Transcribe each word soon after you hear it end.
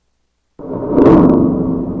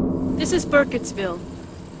This is Burkittsville,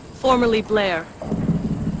 formerly Blair.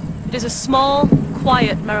 It is a small,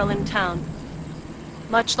 quiet Maryland town,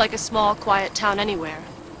 much like a small, quiet town anywhere.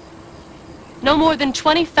 No more than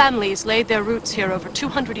 20 families laid their roots here over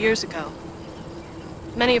 200 years ago,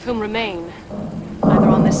 many of whom remain, either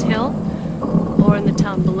on this hill or in the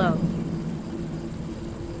town below.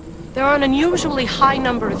 There are an unusually high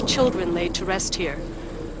number of children laid to rest here,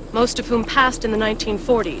 most of whom passed in the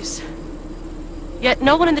 1940s. Yet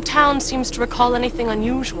no one in the town seems to recall anything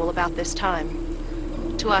unusual about this time.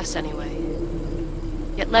 To us, anyway.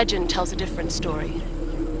 Yet legend tells a different story.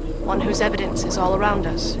 One whose evidence is all around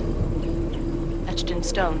us. Etched in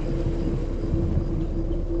stone.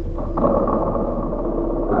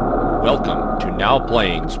 Welcome to Now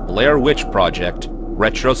Playing's Blair Witch Project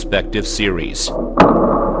Retrospective Series.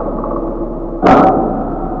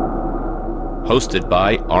 Hosted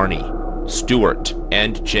by Arnie, Stuart,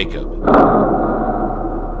 and Jacob.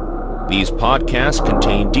 These podcasts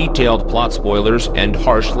contain detailed plot spoilers and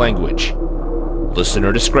harsh language.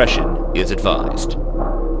 Listener discretion is advised.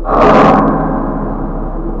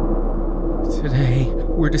 Today,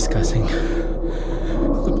 we're discussing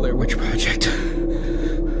The Blair Witch Project.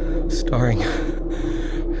 Starring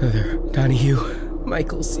Heather Donahue,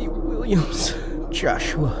 Michael C. Williams,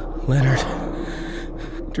 Joshua Leonard.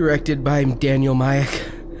 Directed by Daniel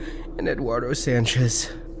Mayak and Eduardo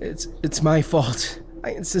Sanchez. It's my fault.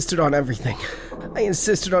 I insisted on everything. I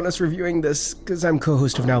insisted on us reviewing this because I'm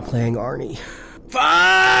co-host of Now Playing Arnie.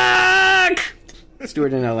 Fuck!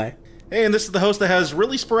 Stuart in LA. Hey, and this is the host that has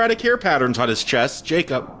really sporadic hair patterns on his chest,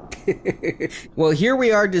 Jacob. Well, here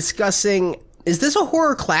we are discussing... Is this a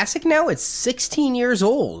horror classic now? It's 16 years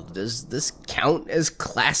old. Does this count as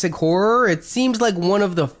classic horror? It seems like one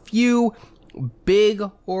of the few big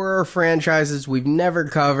horror franchises we've never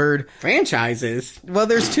covered. Franchises? Well,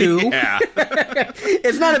 there's two. Yeah.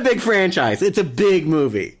 It's not a big franchise. It's a big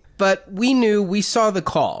movie. But we saw the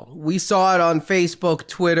call. We saw it on Facebook,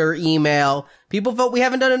 Twitter, email. People felt we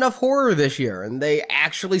haven't done enough horror this year, and they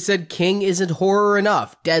actually said King isn't horror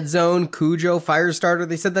enough. Dead Zone, Cujo, Firestarter,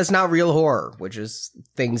 they said that's not real horror, which is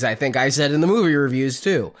things I think I said in the movie reviews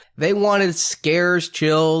too. They wanted scares,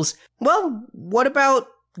 chills. Well, what about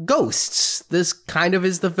Ghosts? This kind of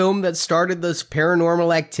is the film that started this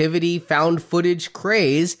paranormal activity, found footage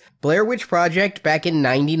craze. Blair Witch Project back in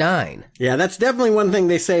 99. Yeah, that's definitely one thing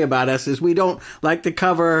they say about us is we don't like to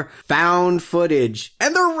cover found footage.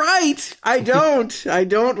 And they're right! I don't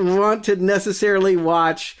want to necessarily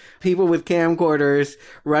watch people with camcorders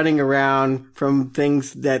running around from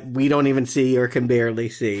things that we don't even see or can barely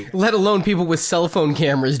see. Let alone people with cell phone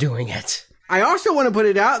cameras doing it. I also want to put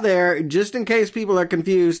it out there, just in case people are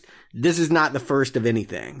confused, this is not the first of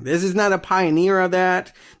anything. This is not a pioneer of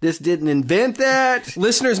that. This didn't invent that.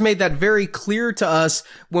 Listeners made that very clear to us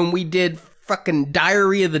when we did fucking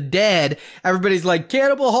Diary of the Dead. Everybody's like,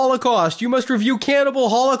 Cannibal Holocaust, you must review Cannibal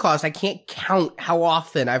Holocaust. I can't count how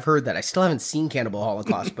often I've heard that. I still haven't seen Cannibal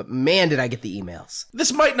Holocaust, but man, did I get the emails.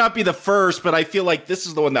 This might not be the first, but I feel like this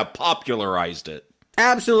is the one that popularized it.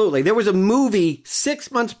 Absolutely. There was a movie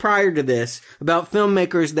 6 months prior to this about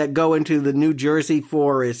filmmakers that go into the New Jersey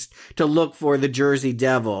forest to look for the Jersey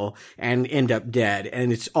Devil and end up dead.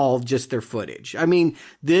 And it's all just their footage. I mean,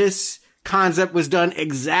 this concept was done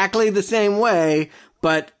exactly the same way,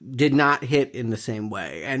 but did not hit in the same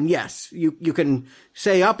way. And yes, you can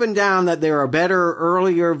say up and down that there are better,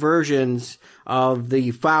 earlier versions of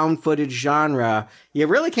the found footage genre. You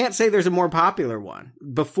really can't say there's a more popular one.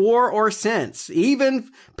 Before or since, even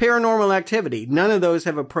Paranormal Activity, none of those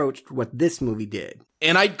have approached what this movie did.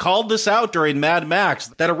 And I called this out during Mad Max.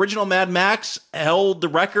 That original Mad Max held the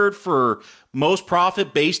record for most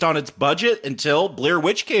profit based on its budget until Blair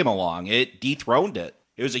Witch came along. It dethroned it.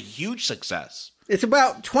 It was a huge success. It's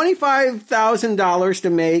about $25,000 to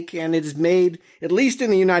make, and it has made, at least in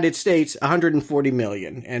the United States, $140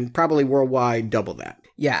 million, and probably worldwide double that.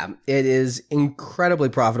 Yeah, it is incredibly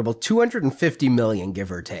profitable. $250 million,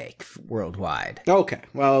 give or take, worldwide. Okay,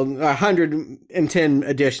 well, 110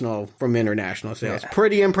 additional from international sales. Yeah.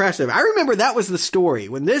 Pretty impressive. I remember that was the story.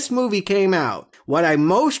 When this movie came out, what I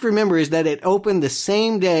most remember is that it opened the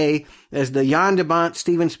same day as the Jan de Bont,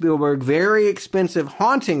 Steven Spielberg, very expensive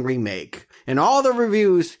Haunting remake. And all the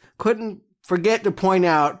reviews couldn't forget to point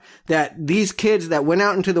out that these kids that went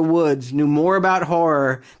out into the woods knew more about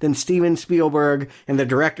horror than Steven Spielberg and the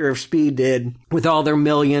director of Speed did with all their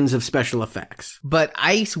millions of special effects. But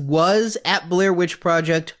I was at Blair Witch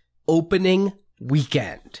Project opening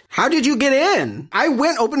weekend. How did you get in? I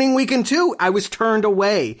went opening weekend too. I was turned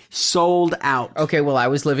away. Sold out. Okay, well, I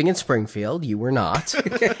was living in Springfield. You were not.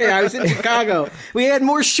 I was in Chicago. We had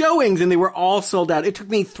more showings and they were all sold out. It took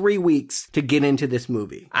me 3 weeks to get into this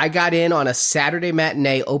movie. I got in on a Saturday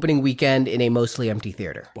matinee opening weekend in a mostly empty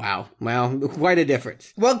theater. Wow. Well, quite a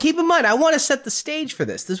difference. Well, keep in mind, I want to set the stage for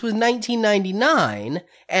this. This was 1999,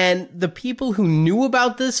 and the people who knew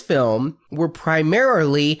about this film were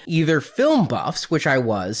primarily either film buffs, which I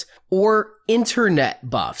was, or internet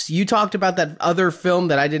buffs. You talked about that other film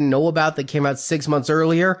that I didn't know about that came out 6 months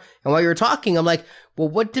earlier, and while you were talking, I'm like, well,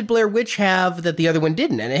 what did Blair Witch have that the other one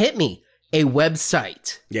didn't? And it hit me. A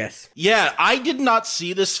website. Yes. Yeah, I did not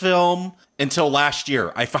see this film until last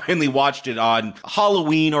year. I finally watched it on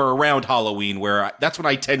Halloween or around Halloween, that's when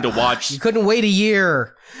I tend to watch. You couldn't wait a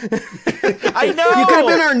year. I know. You could have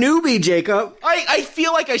been our newbie, Jacob. I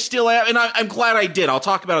feel like I still am, and I'm glad I did. I'll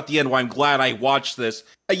talk about at the end why I'm glad I watched this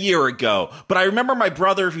a year ago. But I remember my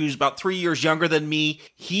brother, who's about 3 years younger than me,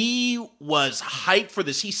 he was hyped for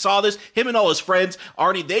this. He saw this. Him and all his friends,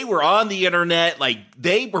 Arnie, they were on the internet. Like,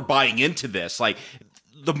 they were buying into this. Like,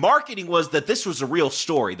 the marketing was that this was a real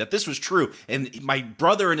story, that this was true. And my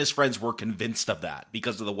brother and his friends were convinced of that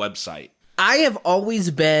because of the website. I have always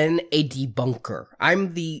been a debunker.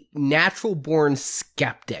 I'm the natural-born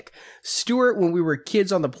skeptic. Stuart, when we were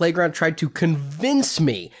kids on the playground, tried to convince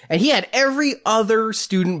me, and he had every other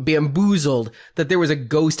student bamboozled that there was a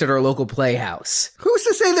ghost at our local playhouse. Who's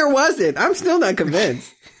to say there wasn't? I'm still not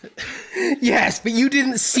convinced. Yes, but you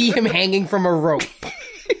didn't see him hanging from a rope.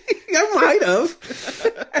 I might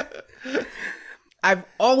have. I've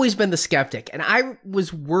always been the skeptic, and I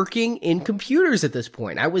was working in computers at this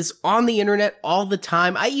point. I was on the internet all the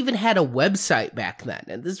time. I even had a website back then,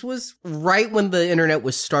 and this was right when the internet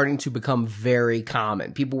was starting to become very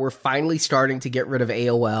common. People were finally starting to get rid of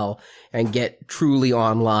AOL and get truly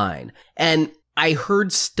online. And I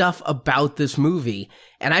heard stuff about this movie,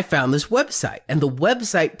 and I found this website, and the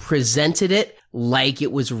website presented it like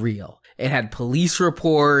it was real. It had police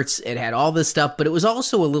reports, it had all this stuff, but it was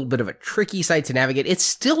also a little bit of a tricky site to navigate. It's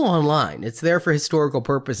still online. It's there for historical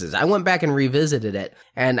purposes. I went back and revisited it,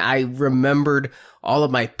 and I remembered all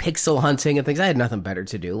of my pixel hunting and things. I had nothing better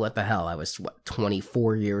to do. What the hell? I was,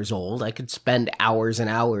 24 years old. I could spend hours and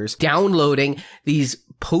hours downloading these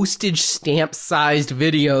postage stamp sized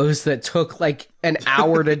videos that took like an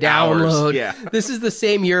hour to download. Hours, yeah. This is the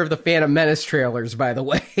same year of the Phantom Menace trailers, by the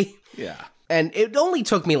way. Yeah. And it only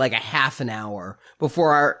took me like a half an hour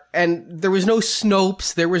before and there was no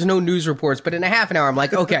Snopes, there was no news reports, but in a half an hour, I'm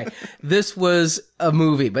like, okay, this was a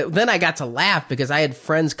movie. But then I got to laugh because I had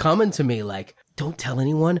friends coming to me like, don't tell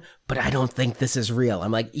anyone, but I don't think this is real.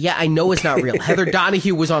 I'm like, yeah, I know it's not real. Heather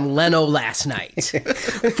Donahue was on Leno last night.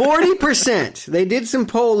 40%. They did some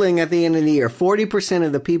polling at the end of the year. 40%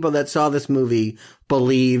 of the people that saw this movie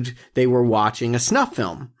believed they were watching a snuff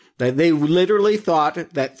film. They literally thought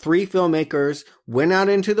that 3 filmmakers went out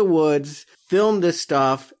into the woods, filmed this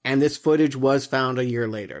stuff, and this footage was found a year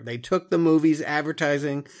later. They took the movie's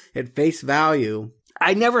advertising at face value.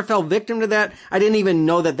 I never fell victim to that. I didn't even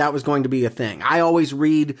know that that was going to be a thing. I always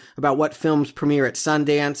read about what films premiere at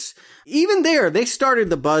Sundance. Even there, they started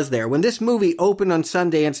the buzz there. When this movie opened on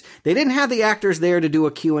Sundance, they didn't have the actors there to do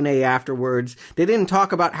a Q&A afterwards. They didn't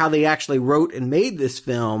talk about how they actually wrote and made this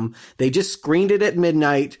film. They just screened it at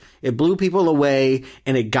midnight. It blew people away,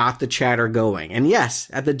 and it got the chatter going. And yes,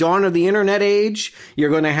 at the dawn of the internet age, you're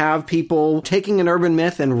going to have people taking an urban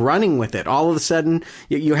myth and running with it. All of a sudden,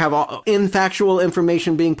 you have infactual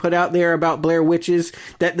information being put out there about Blair Witches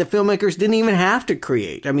that the filmmakers didn't even have to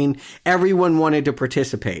create. I mean, everyone wanted to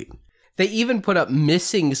participate. They even put up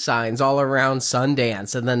missing signs all around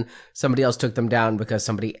Sundance, and then somebody else took them down because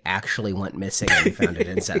somebody actually went missing and found it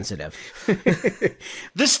insensitive.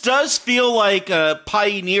 This does feel like a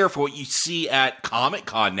pioneer for what you see at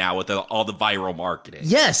Comic-Con now with all the viral marketing.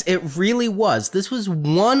 Yes, it really was. This was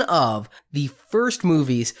one of the first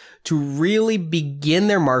movies to really begin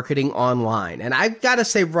their marketing online. And I've got to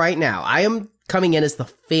say right now, I am coming in as the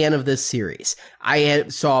fan of this series. I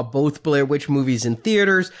saw both Blair Witch movies in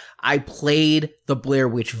theaters. I played the Blair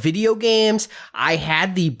Witch video games. I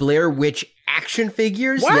had the Blair Witch action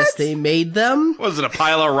figures. What? Yes, they made them. Was it a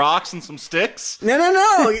pile of rocks and some sticks?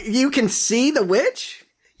 No. You can see the witch?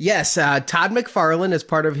 Yes, Todd McFarlane, as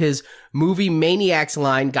part of his Movie Maniacs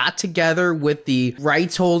line got together with the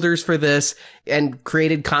rights holders for this and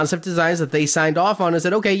created concept designs that they signed off on and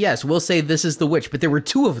said, okay, yes, we'll say this is the witch. But there were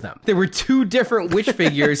two of them. There were two different witch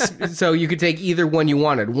figures, so you could take either one you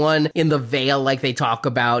wanted. One in the veil like they talk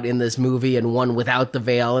about in this movie and one without the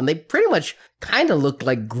veil. And they pretty much kind of looked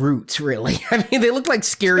like Groot, really. I mean, they looked like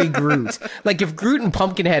scary Groot. Like if Groot and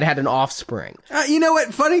Pumpkinhead had an offspring. You know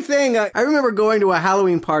what? Funny thing, I remember going to a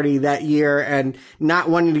Halloween party that year and not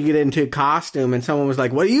wanting to get into costume, and someone was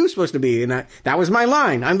like, what are you supposed to be? And that was my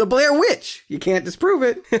line. I'm the Blair Witch. You can't disprove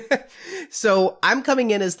it. So I'm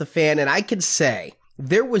coming in as the fan, and I could say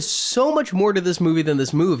there was so much more to this movie than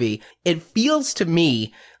this movie. It feels to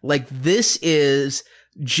me like this is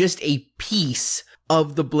just a piece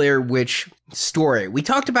of the Blair Witch story. We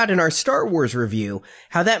talked about in our Star Wars review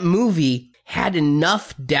how that movie had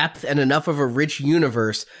enough depth and enough of a rich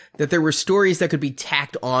universe that there were stories that could be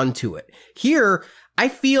tacked onto it. Here, I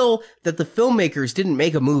feel that the filmmakers didn't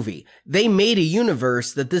make a movie. They made a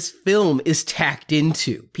universe that this film is tacked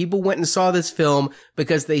into. People went and saw this film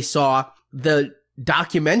because they saw the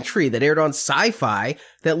documentary that aired on Sci-Fi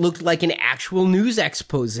that looked like an actual news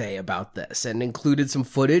expose about this and included some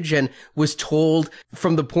footage and was told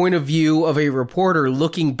from the point of view of a reporter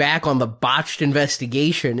looking back on the botched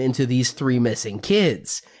investigation into these three missing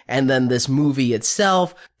kids. And then this movie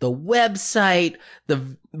itself, the website,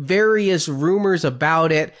 the various rumors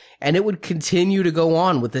about it, and it would continue to go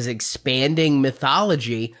on with this expanding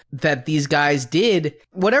mythology that these guys did.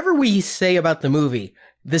 Whatever we say about the movie,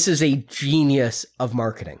 this is a genius of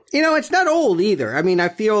marketing. You know, it's not old either. I mean, I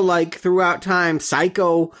feel like throughout time,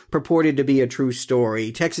 Psycho purported to be a true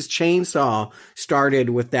story. Texas Chainsaw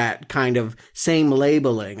started with that kind of same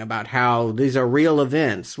labeling about how these are real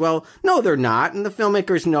events. Well, no, they're not, and the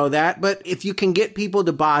filmmakers know that, but if you can get people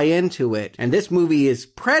to buy into it, and this movie is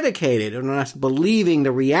predicated on us believing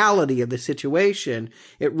the reality of the situation,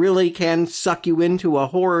 it really can suck you into a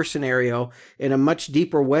horror scenario in a much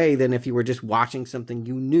deeper way than if you were just watching something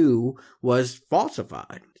you knew was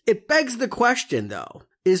falsified. It begs the question, though,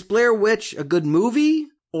 is Blair Witch a good movie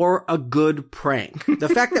or a good prank? The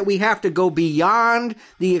fact that we have to go beyond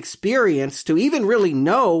the experience to even really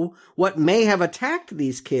know what may have attacked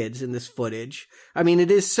these kids in this footage. I mean,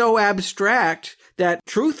 it is so abstract that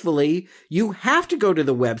truthfully, you have to go to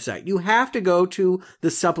the website. You have to go to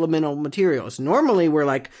the supplemental materials. Normally,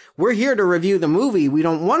 we're here to review the movie. We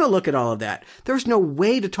don't want to look at all of that. There's no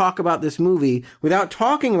way to talk about this movie without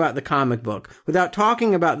talking about the comic book, without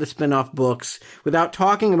talking about the spin-off books, without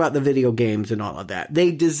talking about the video games and all of that.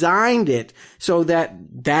 They designed it so that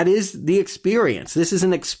that is the experience. This is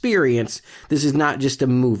an experience. This is not just a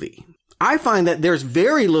movie. I find that there's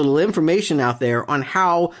very little information out there on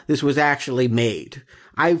how this was actually made.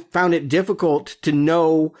 I found it difficult to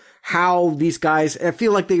know how these guys, I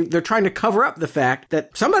feel like they're trying to cover up the fact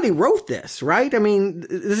that somebody wrote this, right? I mean,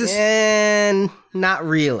 this is... And not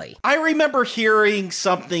really. I remember hearing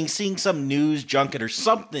something, seeing some news junket or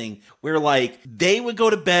something where like they would go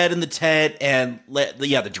to bed in the tent and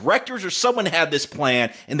the directors or someone had this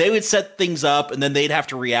plan and they would set things up and then they'd have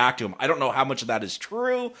to react to them. I don't know how much of that is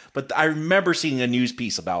true, but I remember seeing a news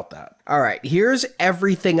piece about that. All right, here's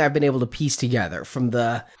everything I've been able to piece together from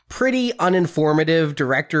the pretty uninformative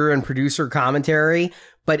director and producer commentary,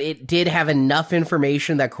 but it did have enough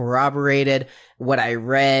information that corroborated what I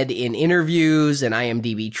read in interviews and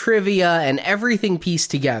IMDb trivia and everything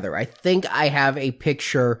pieced together. I think I have a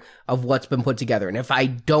picture of what's been put together. And if I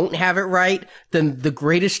don't have it right, then the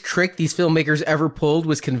greatest trick these filmmakers ever pulled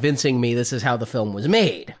was convincing me this is how the film was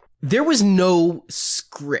made. There was no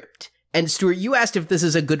script. And Stuart, you asked if this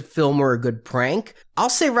is a good film or a good prank. I'll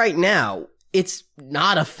say right now, it's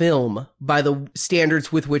not a film by the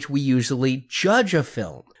standards with which we usually judge a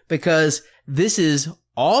film, because this is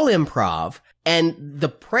all improv, and the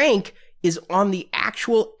prank is on the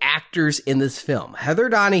actual actors in this film. Heather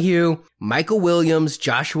Donahue, Michael Williams,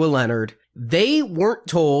 Joshua Leonard. They weren't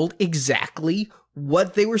told exactly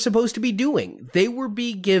what they were supposed to be doing. They were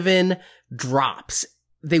being given drops.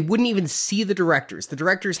 They wouldn't even see the directors. The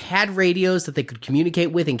directors had radios that they could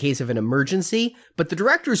communicate with in case of an emergency, but the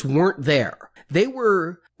directors weren't there. They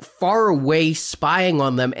were far away spying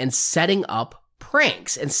on them and setting up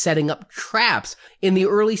pranks and setting up traps. In the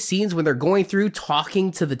early scenes when they're going through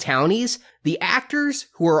talking to the townies, the actors,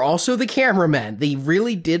 who are also the cameramen, they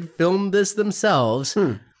really did film this themselves,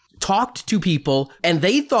 talked to people, and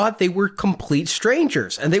they thought they were complete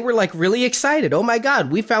strangers. And they were like really excited. Oh my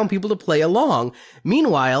God, we found people to play along.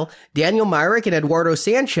 Meanwhile, Daniel Myrick and Eduardo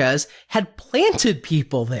Sanchez had planted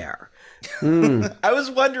people there. I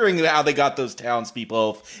was wondering how they got those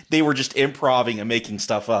townspeople. If they were just improvising and making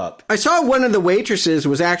stuff up. I saw one of the waitresses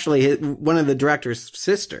was actually one of the director's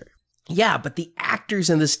sister. Yeah, but the actors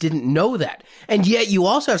in this didn't know that. And yet you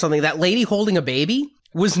also have something, that lady holding a baby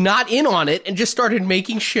was not in on it and just started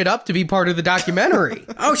making shit up to be part of the documentary.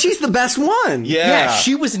 Oh, she's the best one. Yeah.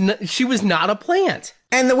 She was not a plant.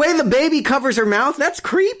 And the way the baby covers her mouth, that's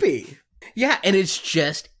creepy. Yeah, and it's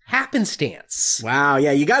just happenstance. Wow,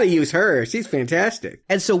 yeah, you gotta use her. She's fantastic.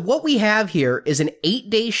 And so what we have here is an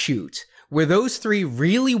 8-day shoot where those three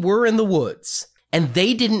really were in the woods. And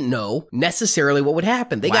they didn't know necessarily what would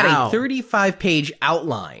happen. They got a 35-page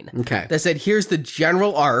outline that said, here's the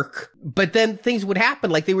general arc. But then things would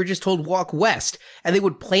happen, like they were just told walk west. And they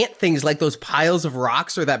would plant things like those piles of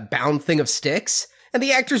rocks or that bound thing of sticks. And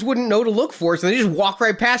the actors wouldn't know to look for it, so they just walk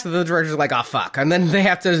right past it. And the director's like, oh, fuck. And then they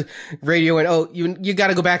have to radio in, oh, you got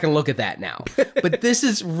to go back and look at that now. But this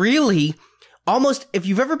is really almost, if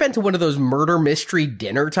you've ever been to one of those murder mystery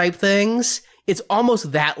dinner type things, it's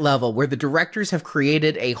almost that level where the directors have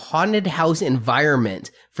created a haunted house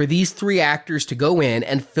environment for these three actors to go in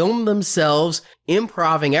and film themselves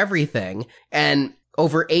improvising everything. And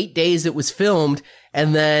over 8 days it was filmed.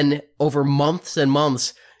 And then over months and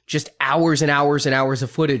months, just hours and hours and hours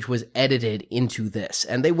of footage was edited into this.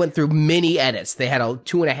 And they went through many edits. They had a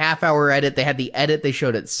 2.5-hour edit. They had the edit they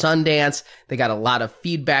showed at Sundance. They got a lot of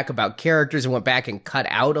feedback about characters and went back and cut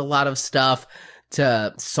out a lot of stuff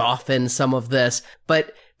to soften some of this.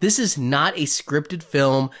 But this is not a scripted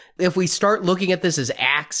film. If we start looking at this as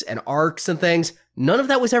acts and arcs and things, none of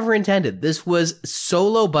that was ever intended. This was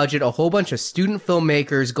solo budget, a whole bunch of student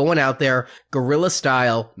filmmakers going out there, guerrilla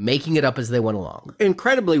style, making it up as they went along.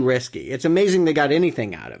 Incredibly risky. It's amazing they got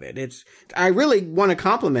anything out of it. I really want to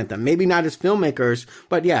compliment them. Maybe not as filmmakers,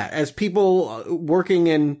 but yeah, as people working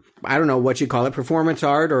in, I don't know what you call it, performance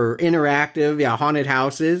art or interactive, haunted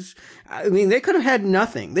houses. I mean, they could have had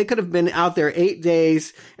nothing. They could have been out there 8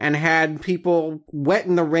 days and had people wet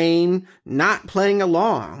in the rain, not playing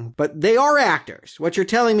along. But they are actors. What you're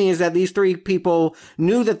telling me is that these three people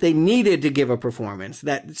knew that they needed to give a performance,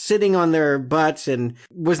 that sitting on their butts and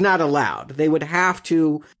was not allowed. They would have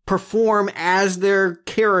to perform as their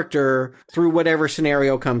character through whatever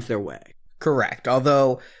scenario comes their way. Correct.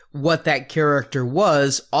 Although what that character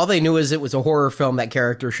was, all they knew is it was a horror film. That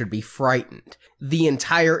character should be frightened. The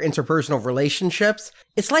entire interpersonal relationships,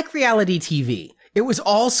 it's like reality TV. It was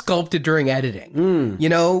all sculpted during editing. You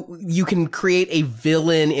know, you can create a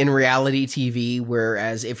villain in reality TV,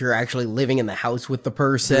 whereas if you're actually living in the house with the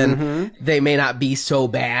person, they may not be so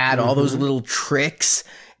bad. All those little tricks,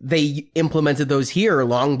 they implemented those here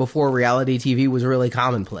long before reality TV was really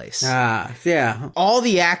commonplace. Yeah. All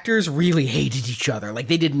the actors really hated each other. Like,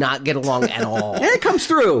 they did not get along at all. And it comes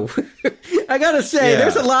through. I gotta say,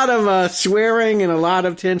 there's a lot of swearing and a lot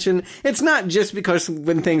of tension. It's not just because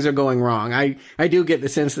when things are going wrong. I do get the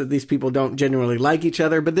sense that these people don't genuinely like each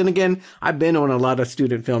other. But then again, I've been on a lot of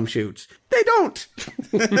student film shoots. They don't.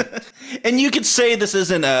 And you could say this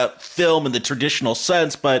isn't a film in the traditional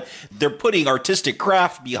sense, but they're putting artistic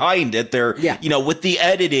craft behind it. They're, with the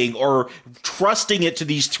editing or trusting it to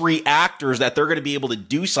these three actors that they're going to be able to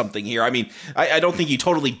do something here. I mean, I don't think you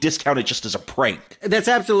totally discount it just as a prank. That's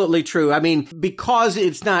absolutely true. I mean, because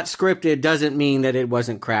it's not scripted doesn't mean that it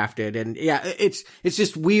wasn't crafted. And it's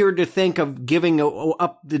just weird to think of giving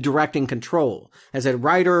up the directing control. As a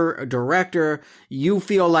writer, a director, you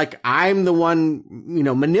feel like I'm the one,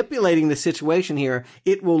 manipulating the situation here.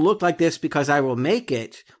 It will look like this because I will make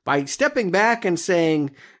it. By stepping back and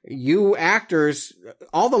saying, you actors,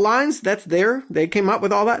 all the lines, that's there. They came up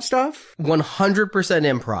with all that stuff. 100%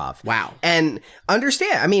 improv. Wow. And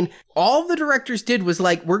understand, I mean, all the directors did was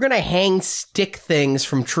like, we're going to hang stick things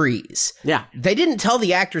from trees. Yeah. They didn't tell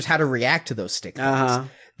the actors how to react to those stick things.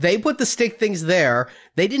 They put the stick things there.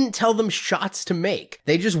 They didn't tell them shots to make.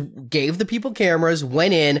 They just gave the people cameras,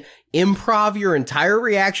 went in, improv your entire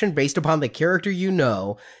reaction based upon the character you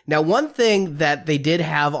know. Now, one thing that they did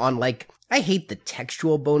have on, like, I hate the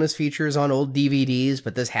textual bonus features on old DVDs,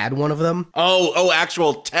 but this had one of them. Oh,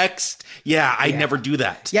 actual text? Yeah, I never do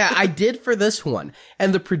that. Yeah, I did for this one.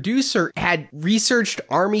 And the producer had researched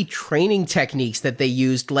Army training techniques that they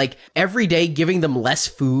used, like every day giving them less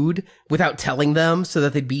food without telling them so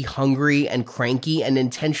that they'd be hungry and cranky, and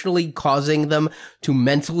intentionally causing them to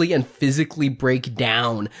mentally and physically break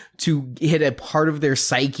down to hit a part of their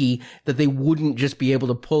psyche that they wouldn't just be able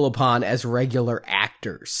to pull upon as regular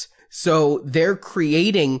actors. So they're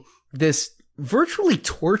creating this virtually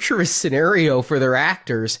torturous scenario for their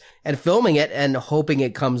actors and filming it and hoping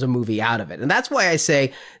it comes a movie out of it. And that's why I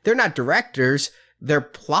say they're not directors. they're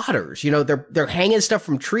plotters. You know, they're hanging stuff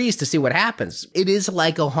from trees to see what happens. It is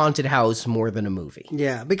like a haunted house more than a movie.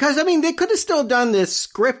 Yeah, because, I mean, they could have still done this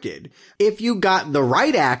scripted if you got the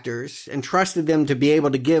right actors and trusted them to be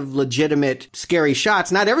able to give legitimate scary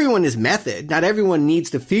shots. Not everyone is method. Not everyone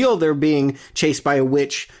needs to feel they're being chased by a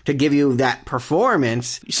witch to give you that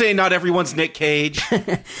performance. You say not everyone's Nick Cage?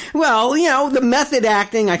 Well, you know, the method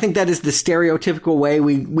acting, I think that is the stereotypical way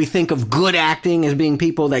we think of good acting as being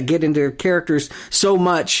people that get into their characters so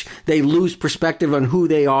much they lose perspective on who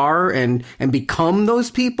they are and become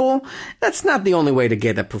those people. That's not the only way to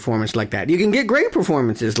get a performance like that. You can get great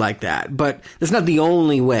performances like that, but that's not the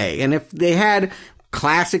only way. And if they had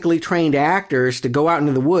classically trained actors to go out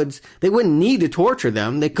into the woods, they wouldn't need to torture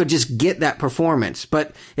them. They could just get that performance.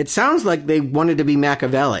 But it sounds like they wanted to be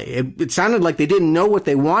Machiavelli. It sounded like they didn't know what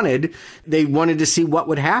they wanted. They wanted to see what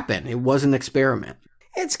would happen. It was an experiment.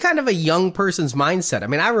 It's kind of a young person's mindset. I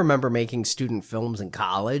mean, I remember making student films in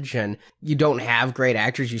college, and you don't have great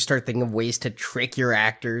actors. You start thinking of ways to trick your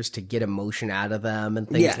actors to get emotion out of them and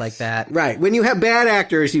things like that. Right. When you have bad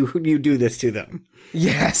actors, you do this to them.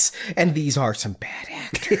 Yes, and these are some bad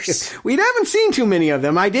actors. We haven't seen too many of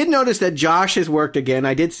them. I did notice that Josh has worked again.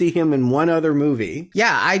 I did see him in one other movie.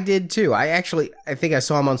 Yeah, I did too. I think I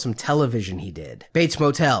saw him on some television he did. Bates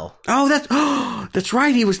Motel. Oh, that's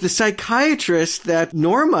right. He was the psychiatrist that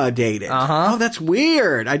Norma dated. Uh-huh. Oh, that's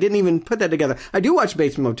weird. I didn't even put that together. I do watch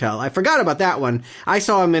Bates Motel. I forgot about that one. I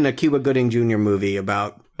saw him in a Cuba Gooding Jr. movie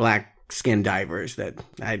about black skin divers that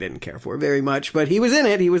I didn't care for very much, but he was in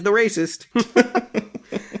it. He was the racist.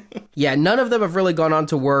 Yeah, none of them have really gone on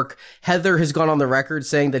to work. Heather has gone on the record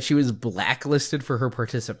saying that she was blacklisted for her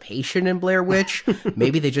participation in Blair Witch.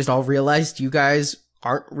 Maybe they just all realized you guys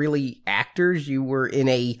aren't really actors. You were in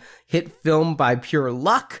a hit film by pure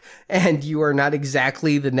luck, and you are not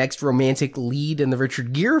exactly the next romantic lead in the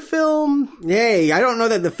Richard Gere film. Yay, I don't know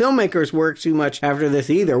that the filmmakers worked too much after this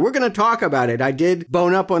either. We're going to talk about it. I did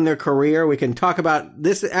bone up on their career. We can talk about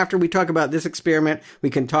this after we talk about this experiment. We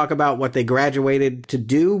can talk about what they graduated to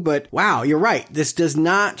do, but wow, you're right. This does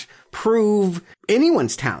not prove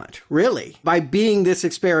anyone's talent, really. By being this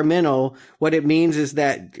experimental, what it means is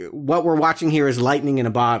that what we're watching here is lightning in a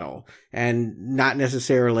bottle and not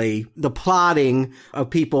necessarily the plotting of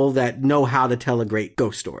people that know how to tell a great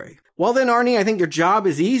ghost story. Well then, Arnie, I think your job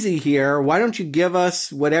is easy here. Why don't you give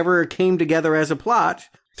us whatever came together as a plot?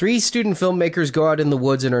 3 student filmmakers go out in the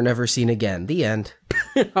woods and are never seen again. The end.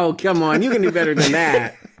 Oh, come on. You can do better than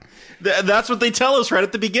that. That's what they tell us right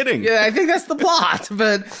at the beginning. Yeah, I think that's the plot,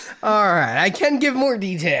 but all right, I can give more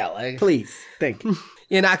detail. Please, thank you.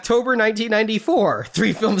 In October 1994,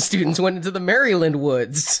 3 film students went into the Maryland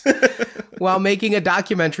woods while making a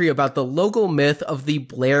documentary about the local myth of the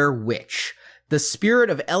Blair Witch, the spirit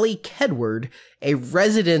of Ellie Kedward, a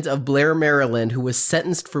resident of Blair, Maryland, who was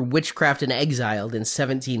sentenced for witchcraft and exiled in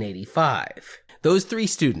 1785. Those 3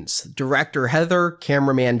 students, director Heather,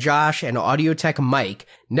 cameraman Josh, and audio tech Mike,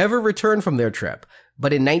 never returned from their trip,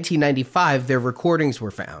 but in 1995 their recordings were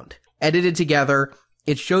found. Edited together,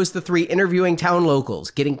 it shows the 3 interviewing town locals,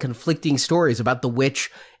 getting conflicting stories about the witch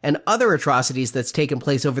and other atrocities that's taken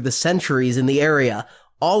place over the centuries in the area,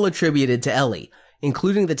 all attributed to Ellie,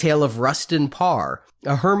 including the tale of Rustin Parr,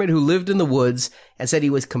 a hermit who lived in the woods and said he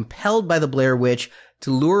was compelled by the Blair Witch to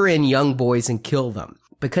lure in young boys and kill them.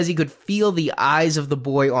 Because he could feel the eyes of the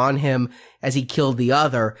boy on him as he killed the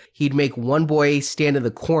other, he'd make one boy stand in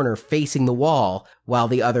the corner facing the wall while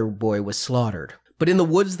the other boy was slaughtered. But in the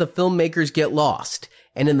woods, the filmmakers get lost,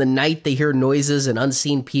 and in the night they hear noises and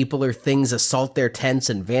unseen people or things assault their tents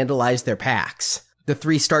and vandalize their packs. The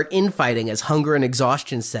 3 start infighting as hunger and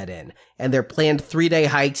exhaustion set in, and their planned 3-day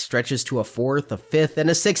hike stretches to a 4th, a 5th, and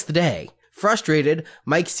a 6th day. Frustrated,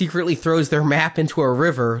 Mike secretly throws their map into a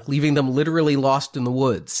river, leaving them literally lost in the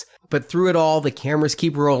woods. But through it all, the cameras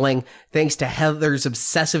keep rolling, thanks to Heather's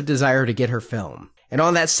obsessive desire to get her film. And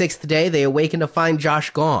on that 6th day, they awaken to find Josh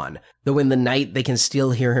gone, though in the night they can still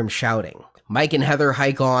hear him shouting. Mike and Heather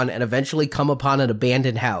hike on and eventually come upon an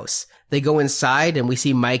abandoned house. They go inside and we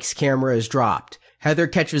see Mike's camera is dropped. Heather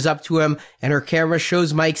catches up to him and her camera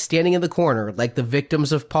shows Mike standing in the corner like the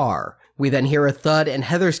victims of Parr. We then hear a thud and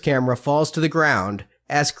Heather's camera falls to the ground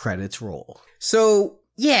as credits roll. So,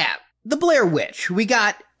 yeah, the Blair Witch. We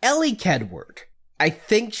got Ellie Kedward. I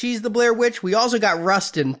think she's the Blair Witch. We also got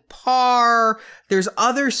Rustin Parr. There's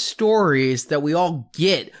other stories that we all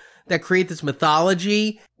get that create this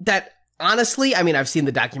mythology that, honestly, I mean, I've seen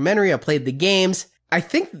the documentary, I've played the games. I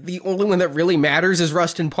think the only one that really matters is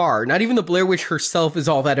Rustin Parr. Not even the Blair Witch herself is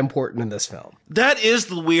all that important in this film. That is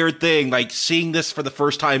the weird thing. Like, seeing this for the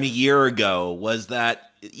first time a year ago was that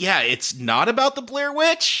yeah, it's not about the Blair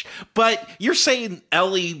Witch, but you're saying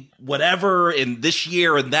Ellie whatever in this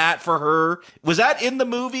year and that for her. Was that in the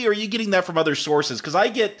movie, or are you getting that from other sources? Because I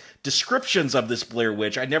get descriptions of this Blair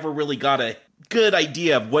Witch. I never really got a good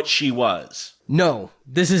idea of what she was. No,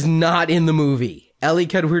 this is not in the movie. Ellie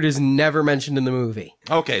Kedward is never mentioned in the movie.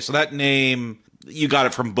 Okay, so that name, you got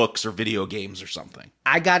it from books or video games or something.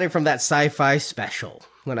 I got it from that sci-fi special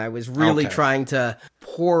when I was really trying to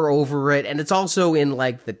pore over it. And it's also in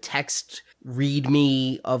like the text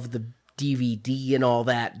readme of the DVD and all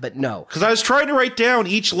that, but no. Because I was trying to write down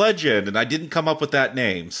each legend and I didn't come up with that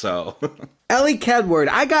name, so. Ellie Kedward,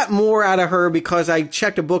 I got more out of her because I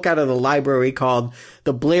checked a book out of the library called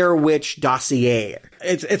The Blair Witch Dossier.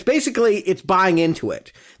 It's basically, it's buying into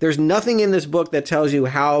it. There's nothing in this book that tells you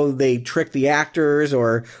how they tricked the actors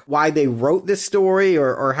or why they wrote this story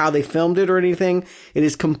or how they filmed it or anything. It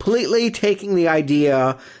is completely taking the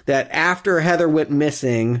idea that after Heather went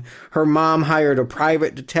missing, her mom hired a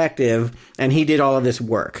private detective and he did all of this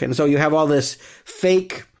work. And so you have all this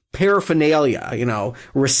fake paraphernalia, you know,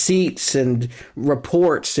 receipts and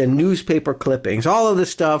reports and newspaper clippings, all of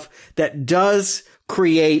this stuff that does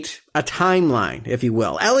create a timeline, if you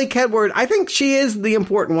will. Ellie Kedward, I think she is the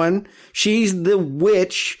important one. She's the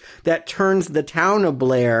witch that turns the town of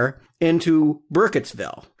Blair into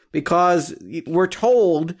Burkittsville. Because we're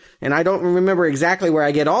told, and I don't remember exactly where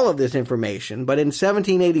I get all of this information, but in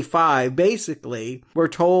 1785, basically, we're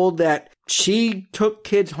told that she took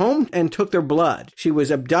kids home and took their blood. She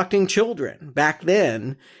was abducting children back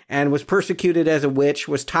then and was persecuted as a witch,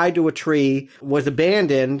 was tied to a tree, was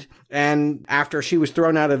abandoned, and after she was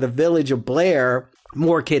thrown out of the village of Blair,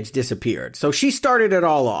 more kids disappeared. So she started it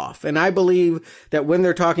all off. And I believe that when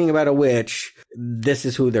they're talking about a witch, this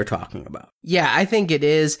is who they're talking about. Yeah, I think it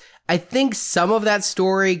is. I think some of that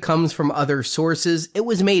story comes from other sources. It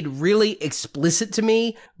was made really explicit to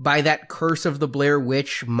me by that Curse of the Blair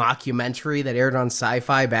Witch mockumentary that aired on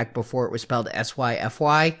Sci-Fi back before it was spelled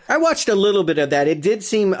SYFY. I watched a little bit of that. It did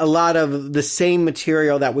seem a lot of the same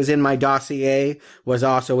material that was in my dossier was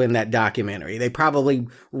also in that documentary. They probably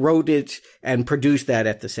wrote it and produced that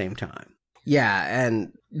at the same time. Yeah,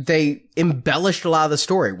 and they embellished a lot of the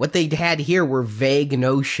story. What they had here were vague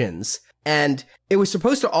notions. And it was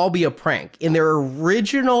supposed to all be a prank. In their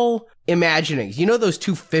original imaginings, you know those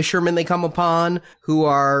two fishermen they come upon who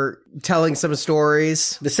are telling some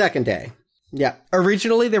stories? The second day. Yeah.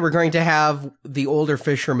 Originally, they were going to have the older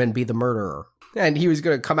fisherman be the murderer. And he was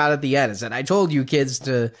going to come out at the end and said, I told you kids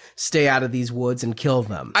to stay out of these woods and kill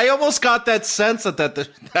them. I almost got that sense that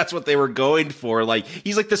that's what they were going for. Like,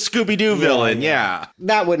 he's like the Scooby-Doo villain, yeah.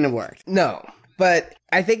 That wouldn't have worked. No, but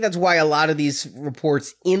I think that's why a lot of these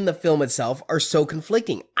reports in the film itself are so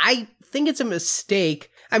conflicting. I think it's a mistake.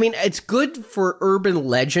 I mean, it's good for urban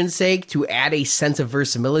legend's sake to add a sense of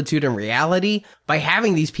verisimilitude and reality by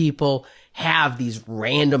having these people have these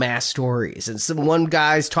random ass stories. And one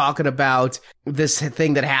guy's talking about this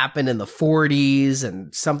thing that happened in the 40s,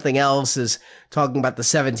 and something else is talking about the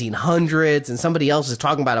 1700s, and somebody else is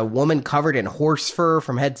talking about a woman covered in horse fur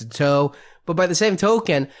from head to toe. But by the same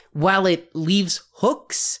token, while it leaves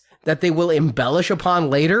hooks that they will embellish upon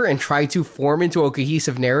later and try to form into a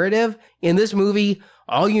cohesive narrative, in this movie,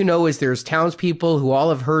 all you know is there's townspeople who all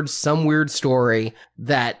have heard some weird story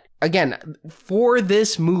that, again, for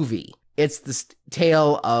this movie, it's the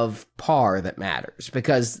tale of Parr that matters,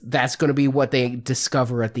 because that's going to be what they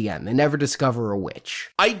discover at the end. They never discover a witch.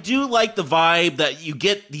 I do like the vibe that you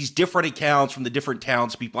get these different accounts from the different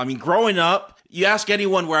townspeople. I mean, growing up, you ask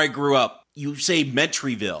anyone where I grew up, you say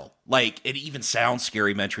Mentryville. Like, it even sounds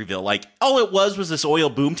scary, Mentryville. Like, all it was this oil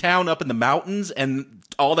boom town up in the mountains, and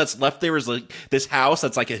all that's left there is like this house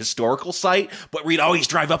that's like a historical site, but we'd always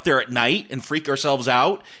drive up there at night and freak ourselves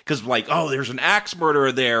out because like, oh, there's an axe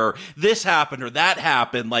murderer there, this happened or that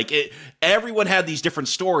happened. Like, everyone had these different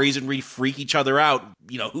stories, and we'd freak each other out.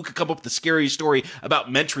 You know, who could come up with the scariest story about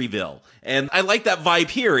Mentryville? And I like that vibe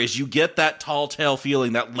here, is you get that tall tale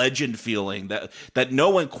feeling, that legend feeling, that no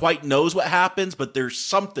one quite knows what happens, but there's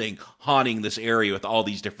something haunting this area with all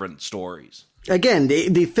these different stories. Again,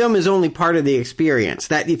 the film is only part of the experience.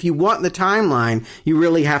 That if you want the timeline, you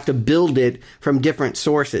really have to build it from different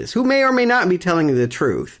sources, who may or may not be telling you the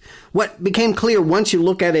truth. What became clear once you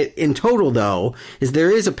look at it in total, though, is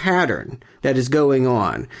there is a pattern that is going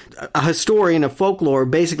on. A historian of folklore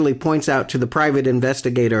basically points out to the private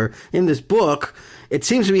investigator in this book, it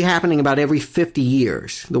seems to be happening about every 50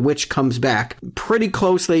 years. The witch comes back pretty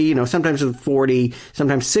closely, you know, sometimes with 40,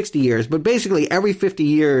 sometimes 60 years. But basically every 50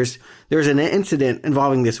 years, there's an incident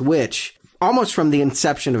involving this witch. almost from the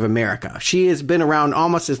inception of America. She has been around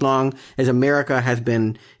almost as long as America has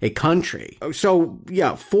been a country. So,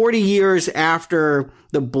 yeah, 40 years after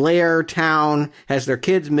the Blair town has their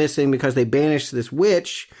kids missing because they banished this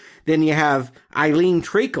witch, then you have Eileen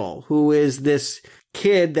Treacle, who is this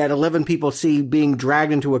kid that 11 people see being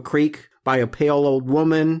dragged into a creek by a pale old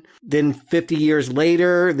woman. Then 50 years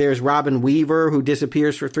later, there's Robin Weaver, who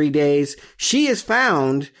disappears for 3 days. She is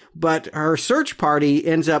found, but her search party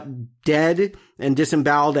ends up dead and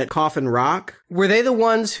disemboweled at Coffin Rock. Were they the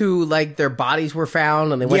ones who, like, their bodies were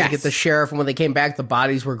found and they went Yes. to get the sheriff, and when they came back, the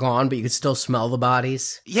bodies were gone, but you could still smell the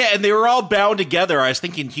bodies? Yeah, and they were all bound together. I was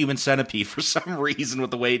thinking Human Centipede for some reason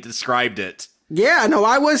with the way it described it. Yeah, no,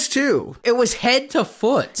 I was too. It was head to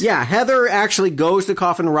foot. Yeah, Heather actually goes to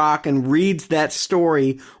Coffin Rock and reads that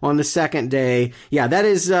story on the second day. Yeah, that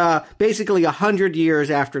is basically 100 years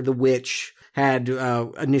after the witch had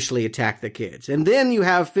initially attacked the kids. And then you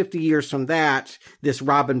have 50 years from that, this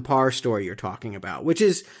Robin Parr story you're talking about, which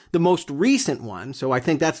is the most recent one. So I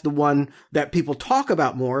think that's the one that people talk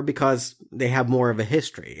about more because they have more of a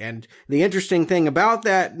history. And the interesting thing about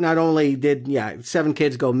that, not only did, 7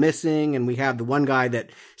 kids go missing, and we have the one guy that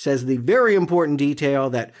says the very important detail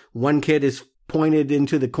that one kid is pointed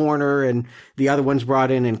into the corner and the other one's brought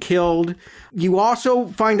in and killed. You also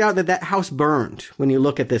find out that that house burned when you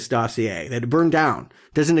look at this dossier, that it burned down,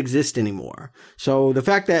 doesn't exist anymore. So the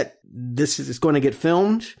fact that this is going to get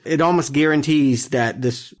filmed, it almost guarantees that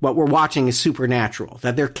what we're watching is supernatural,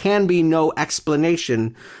 that there can be no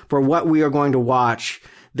explanation for what we are going to watch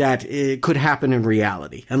that it could happen in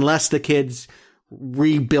reality, unless the kids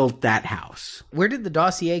rebuilt that house. Where did the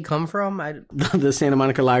dossier come from? The Santa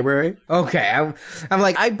Monica Library. Okay, I'm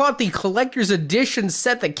like, I bought the collector's edition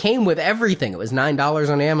set that came with everything. It was $9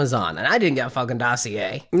 on Amazon, and I didn't get a fucking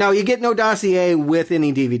dossier. No, you get no dossier with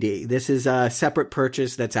any DVD. This is a separate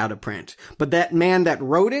purchase that's out of print. But that man that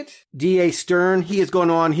wrote it, D.A. Stern,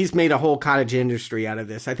 he's made a whole cottage industry out of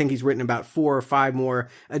this. I think he's written about 4 or 5 more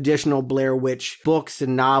additional Blair Witch books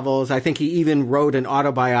and novels. I think he even wrote an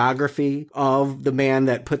autobiography of the man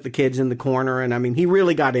that put the kids in the corner. And I mean, he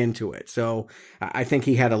really got into it. So I think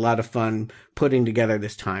he had a lot of fun putting together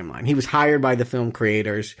this timeline. He was hired by the film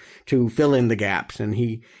creators to fill in the gaps, and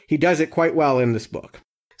he does it quite well in this book.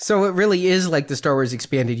 So it really is like the Star Wars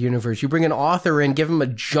Expanded Universe. You bring an author in, give him a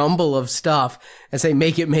jumble of stuff, and say,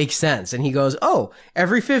 make it make sense. And he goes, oh,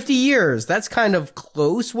 every 50 years. That's kind of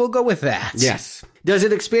close. We'll go with that. Yes. Does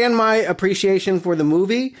it expand my appreciation for the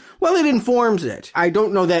movie? Well, it informs it. I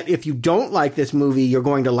don't know that if you don't like this movie, you're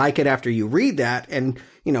going to like it after you read that. And,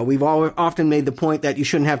 we've often made the point that you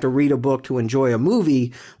shouldn't have to read a book to enjoy a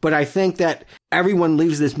movie. But I think that everyone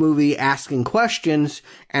leaves this movie asking questions,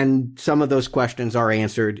 and some of those questions are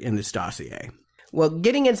answered in this dossier. Well,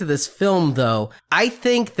 getting into this film, though, I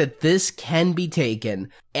think that this can be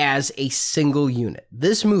taken as a single unit.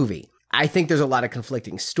 This movie, I think there's a lot of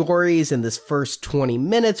conflicting stories in this first 20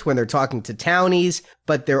 minutes when they're talking to townies,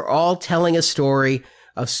 but they're all telling a story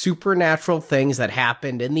of supernatural things that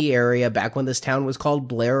happened in the area back when this town was called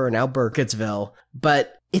Blair, or now Burkittsville.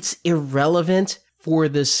 But it's irrelevant for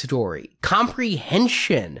this story.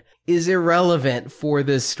 Comprehension is irrelevant for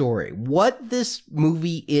this story. What this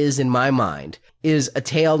movie is, in my mind, is a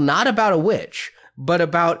tale not about a witch, but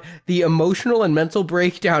about the emotional and mental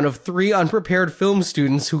breakdown of 3 unprepared film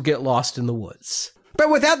students who get lost in the woods. But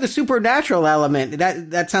without the supernatural element,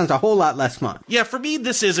 that sounds a whole lot less fun. Yeah, for me,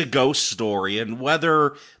 this is a ghost story, and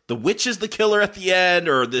whether the witch is the killer at the end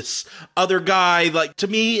or this other guy, like, to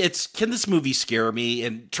me, it's, can this movie scare me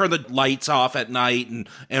and turn the lights off at night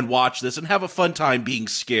and watch this and have a fun time being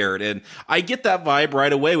scared? And I get that vibe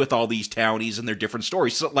right away with all these townies and their different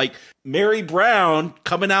stories. So, like, Mary Brown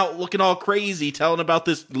coming out looking all crazy, telling about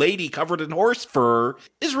this lady covered in horse fur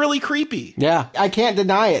is really creepy. Yeah, I can't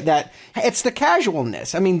deny it, that it's the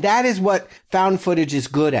casualness. I mean, that is what found footage is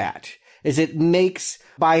good at, is it makes,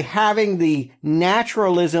 by having the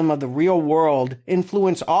naturalism of the real world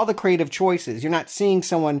influence all the creative choices. You're not seeing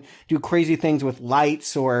someone do crazy things with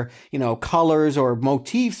lights or, colors or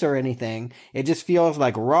motifs or anything. It just feels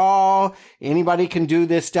like raw, anybody can do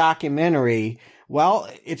this documentary. Well,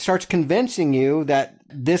 it starts convincing you that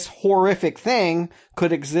this horrific thing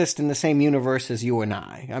could exist in the same universe as you and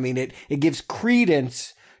I. I mean, it gives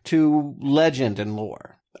credence to legend and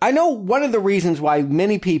lore. I know one of the reasons why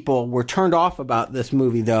many people were turned off about this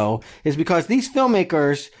movie, though, is because these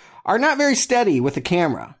filmmakers are not very steady with the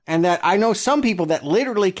camera. And that I know some people that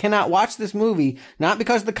literally cannot watch this movie, not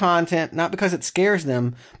because of the content, not because it scares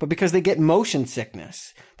them, but because they get motion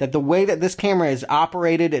sickness. that the way that this camera is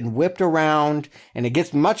operated and whipped around, and it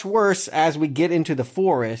gets much worse as we get into the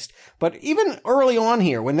forest. But even early on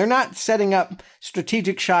here, when they're not setting up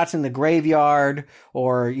strategic shots in the graveyard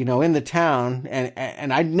or, in the town,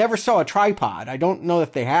 and I never saw a tripod. I don't know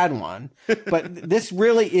if they had one, but this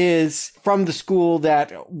really is from the school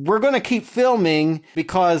that we're going to keep filming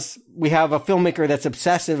because we have a filmmaker that's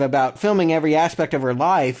obsessive about filming every aspect of her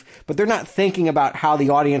life, but they're not thinking about how the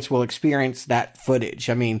audience will experience that footage.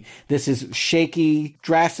 I mean, this is shaky,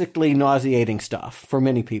 drastically nauseating stuff for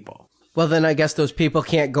many people. Well, then I guess those people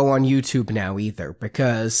can't go on YouTube now either,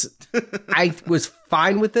 because I was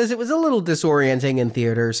fine with this. It was a little disorienting in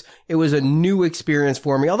theaters. It was a new experience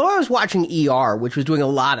for me, although I was watching ER, which was doing a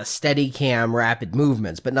lot of steady cam, rapid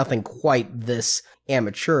movements, but nothing quite this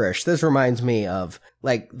amateurish. This reminds me of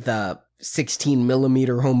like the 16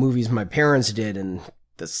 millimeter home movies my parents did in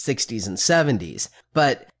the 60s and 70s.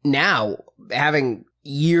 But now, having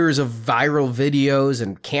years of viral videos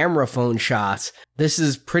and camera phone shots, this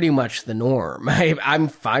is pretty much the norm. I'm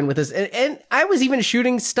fine with this. And I was even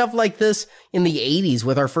shooting stuff like this in the 80s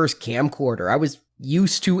with our first camcorder. I was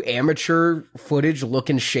used to amateur footage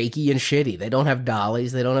looking shaky and shitty. They don't have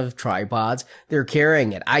dollies. They don't have tripods. They're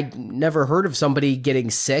carrying it. I never heard of somebody getting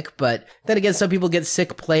sick, but then again, some people get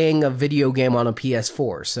sick playing a video game on a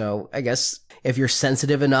PS4. So I guess if you're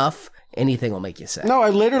sensitive enough, anything will make you sick. No,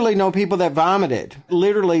 I literally know people that vomited.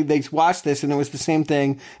 Literally, they watched this and it was the same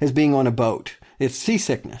thing as being on a boat. It's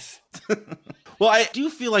seasickness. Well, I do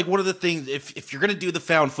feel like one of the things, if you're going to do the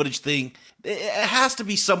found footage thing, it has to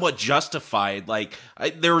be somewhat justified. Like,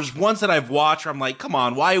 there's ones that I've watched where I'm like, come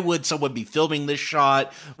on, why would someone be filming this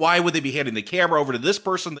shot? Why would they be handing the camera over to this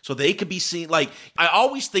person so they could be seen? Like, I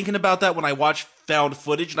always thinking about that when I watch found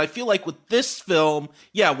footage, and I feel like with this film,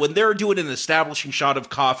 yeah, when they're doing an establishing shot of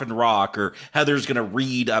Coffin Rock, or Heather's going to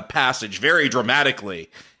read a passage very dramatically,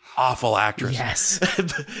 awful actress. Yes.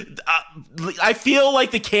 I feel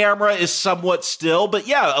like the camera is somewhat still, but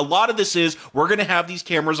yeah, a lot of this is we're going to have these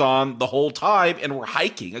cameras on the whole time and we're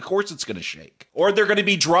hiking. Of course it's going to shake. Or they're going to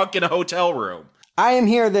be drunk in a hotel room. I am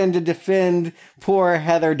here then to defend poor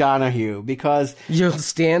Heather Donahue because you'll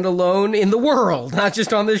stand alone in the world, not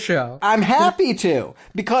just on this show. I'm happy to,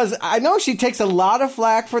 because I know she takes a lot of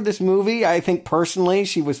flack for this movie. I think personally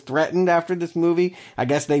she was threatened after this movie. I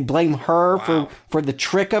guess they blame her for the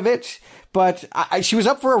trick of it. But she was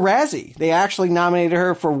up for a Razzie. They actually nominated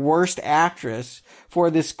her for Worst Actress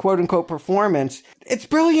for this quote-unquote performance. It's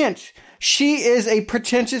brilliant. She is a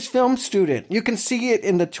pretentious film student. You can see it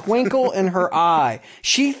in the twinkle in her eye.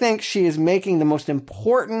 She thinks she is making the most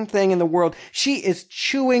important thing in the world. She is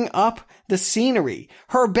chewing up the scenery.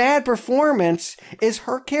 Her bad performance is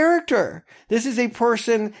her character. This is a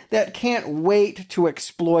person that can't wait to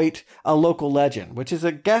exploit a local legend, which is,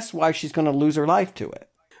 I guess, why she's going to lose her life to it.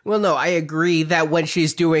 Well, no, I agree that when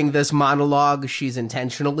she's doing this monologue, she's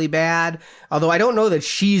intentionally bad. Although I don't know that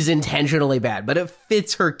she's intentionally bad, but it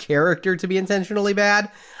fits her character to be intentionally bad.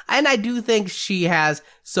 And I do think she has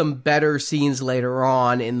some better scenes later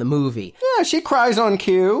on in the movie. Yeah, she cries on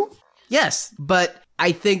cue. Yes, but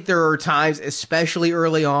I think there are times, especially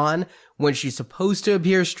early on, when she's supposed to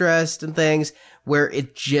appear stressed and things, where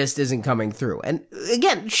it just isn't coming through. And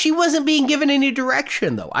again, she wasn't being given any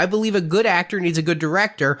direction, though. I believe a good actor needs a good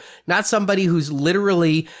director, not somebody who's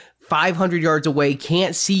literally 500 yards away,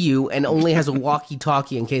 can't see you, and only has a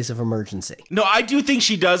walkie-talkie in case of emergency. No, I do think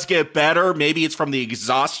she does get better. Maybe it's from the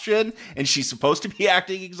exhaustion, and she's supposed to be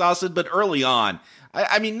acting exhausted, but early on,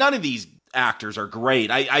 I mean, none of these actors are great.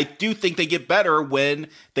 I do think they get better when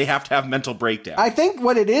they have to have mental breakdowns. I think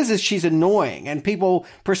what it is she's annoying, and people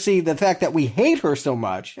perceive the fact that we hate her so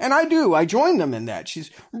much, and I do, I join them in that.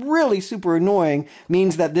 She's really super annoying,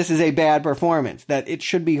 means that this is a bad performance, that it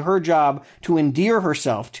should be her job to endear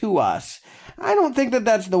herself to us. I don't think that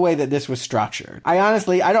that's the way that this was structured. I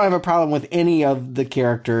don't have a problem with any of the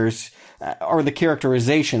characters, or the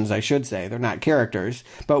characterizations, I should say. They're not characters.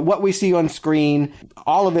 But what we see on screen,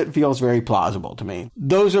 all of it feels very plausible to me.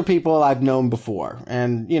 Those are people I've known before.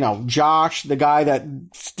 And, Josh, the guy that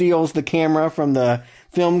steals the camera from the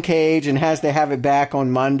film cage and has to have it back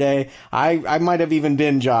on Monday. I might have even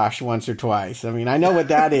been Josh once or twice. I mean, I know what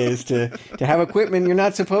that is to have equipment you're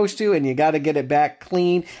not supposed to, and you got to get it back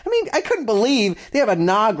clean. I mean, I couldn't believe they have a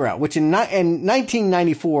Nagra, which in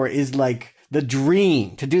 1994 is like the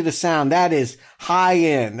dream to do the sound. That is high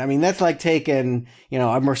end. I mean, that's like taking,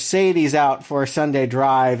 a Mercedes out for a Sunday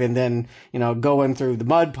drive and then, going through the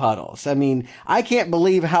mud puddles. I mean, I can't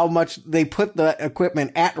believe how much they put the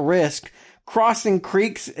equipment at risk crossing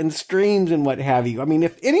creeks and streams and what have you. I mean,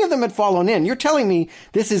 if any of them had fallen in, you're telling me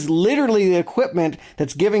this is literally the equipment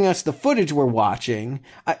that's giving us the footage we're watching.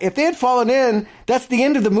 If they had fallen in, that's the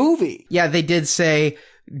end of the movie. Yeah, they did say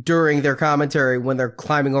during their commentary when they're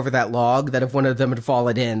climbing over that log that if one of them had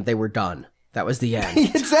fallen in, they were done. That was the end.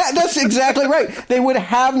 That's exactly right. They would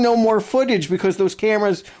have no more footage because those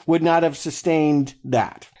cameras would not have sustained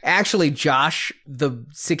that. Actually, Josh, the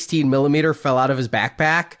 16 millimeter fell out of his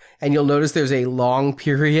backpack, and you'll notice there's a long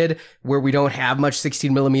period where we don't have much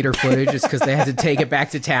 16 millimeter footage. It's because they had to take it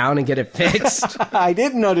back to town and get it fixed. I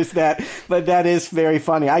didn't notice that, but that is very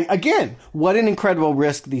funny. Again, what an incredible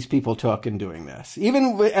risk these people took in doing this,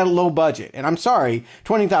 even at a low budget. And I'm sorry,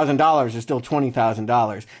 $20,000 is still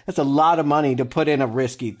 $20,000. That's a lot of money to put in a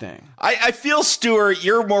risky thing. I feel, Stuart,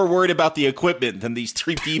 you're more worried about the equipment than these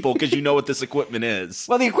three people because you know what this equipment is.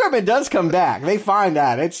 Well, the equipment does come back. They find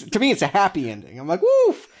that. To me, it's a happy ending. I'm like,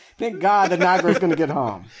 woof. Thank God the Nagra's going to get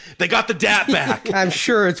home. They got the DAT back. I'm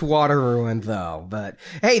sure it's water ruined, though. But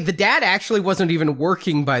hey, the DAT actually wasn't even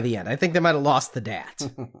working by the end. I think they might have lost the DAT.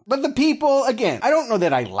 But the people, again, I don't know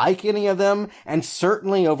that I like any of them. And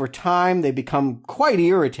certainly over time, they become quite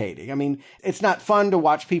irritating. I mean, it's not fun to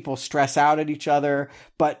watch people stress out at each other,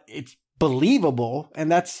 but it's believable.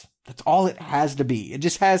 And that's all it has to be. It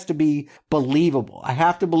just has to be believable. I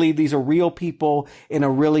have to believe these are real people in a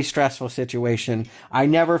really stressful situation. I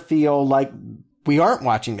never feel like we aren't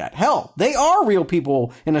watching that. Hell, they are real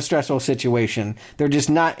people in a stressful situation. They're just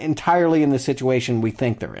not entirely in the situation we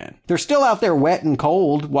think they're in. They're still out there wet and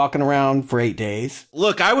cold, walking around for 8 days.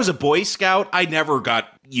 Look, I was a Boy Scout. I never got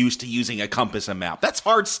used to using a compass and map. That's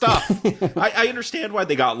hard stuff. I understand why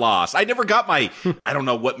they got lost. I never got my, I don't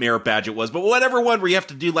know what merit badge it was, but whatever one where you have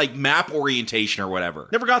to do like map orientation or whatever.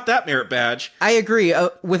 Never got that merit badge. I agree.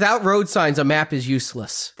 Without road signs, a map is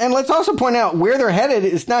useless. And let's also point out where they're headed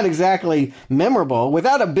is not exactly memorable.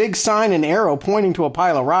 Without a big sign and arrow pointing to a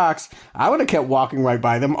pile of rocks, I would have kept walking right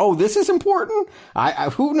by them. Oh, this is important?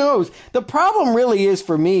 Who knows? The problem really is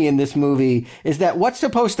for me in this movie is that what's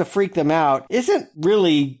supposed to freak them out isn't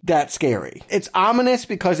really that scary. It's ominous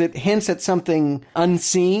because it hints at something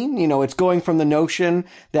unseen. You know, it's going from the notion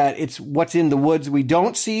that it's what's in the woods we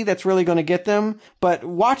don't see that's really going to get them. But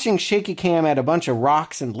watching shaky cam at a bunch of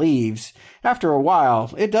rocks and leaves, after a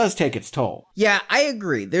while, it does take its toll. Yeah, I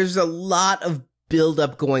agree. There's a lot of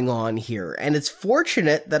buildup going on here. And it's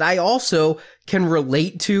fortunate that I also can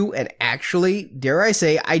relate to and actually, dare I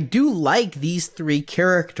say, I do like these three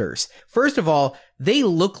characters. First of all, they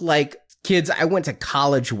look like kids I went to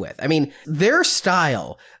college with. I mean, their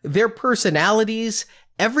style, their personalities,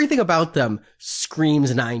 everything about them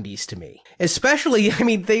screams 90s to me. Especially, I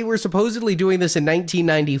mean, they were supposedly doing this in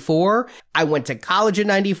 1994. I went to college in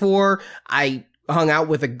 94. I hung out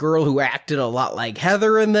with a girl who acted a lot like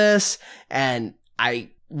Heather in this, and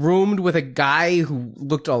I roomed with a guy who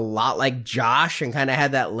looked a lot like Josh and kind of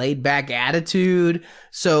had that laid back attitude.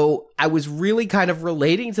 So I was really kind of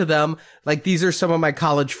relating to them like these are some of my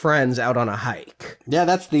college friends out on a hike. Yeah,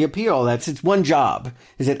 that's the appeal. It's one job,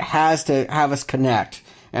 is it has to have us connect.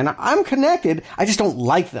 And I'm connected. I just don't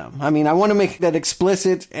like them. I mean, I want to make that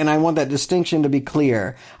explicit and I want that distinction to be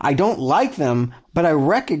clear. I don't like them, but I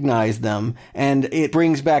recognize them and it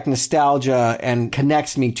brings back nostalgia and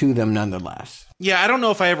connects me to them nonetheless. Yeah, I don't know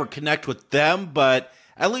if I ever connect with them, but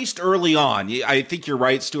at least early on, I think you're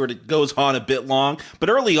right, Stuart, it goes on a bit long, but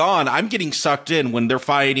early on, I'm getting sucked in when they're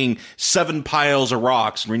fighting 7 piles of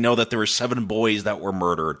rocks, and we know that there were 7 boys that were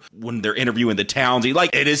murdered. When they're interviewing the towns,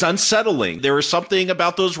 it is unsettling. There was something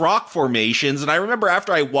about those rock formations, and I remember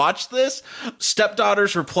after I watched this,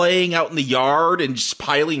 stepdaughters were playing out in the yard and just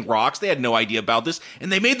piling rocks. They had no idea about this,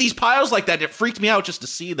 and they made these piles like that. It freaked me out just to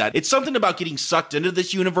see that. It's something about getting sucked into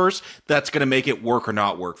this universe that's going to make it work or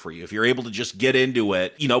not work for you. If you're able to just get into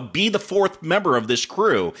it, be the 4th member of this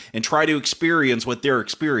crew and try to experience what they're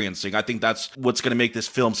experiencing. I think that's what's going to make this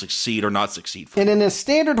film succeed or not succeed. And in a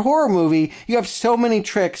standard horror movie, you have so many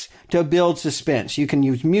tricks to build suspense. You can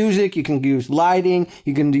use music, you can use lighting,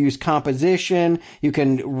 you can use composition, you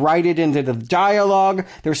can write it into the dialogue.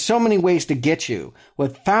 There's so many ways to get you.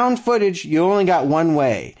 With found footage, you only got one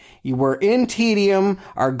way. You were in tedium,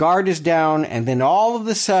 our guard is down, and then all of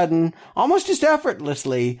a sudden, almost just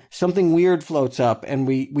effortlessly, something weird floats up and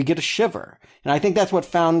we get a shiver. And I think that's what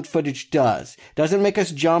found footage does. It doesn't make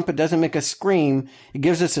us jump, it doesn't make us scream, it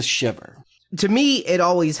gives us a shiver. To me, it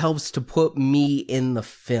always helps to put me in the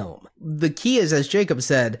film. The key is, as Jacob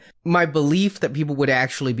said, my belief that people would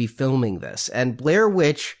actually be filming this. And Blair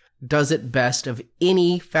Witch does it best of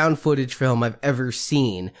any found footage film I've ever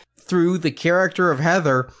seen, through the character of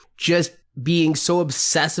Heather just being so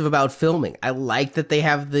obsessive about filming. I like that they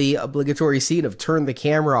have the obligatory scene of turn the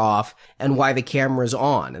camera off and why the camera's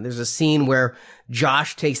on. And there's a scene where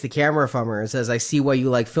Josh takes the camera from her and says, I see why you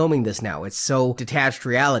like filming this now. It's so detached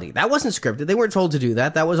reality. That wasn't scripted. They weren't told to do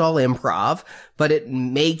that. That was all improv, but it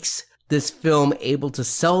makes this film able to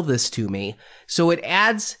sell this to me. So it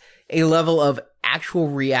adds a level of actual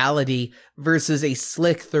reality versus a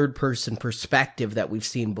slick third-person perspective that we've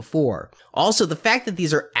seen before. Also, the fact that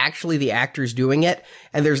these are actually the actors doing it,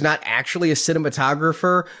 and there's not actually a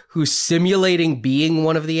cinematographer who's simulating being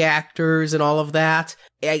one of the actors and all of that,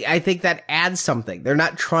 I think that adds something. They're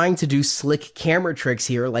not trying to do slick camera tricks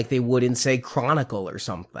here like they would in, say, Chronicle or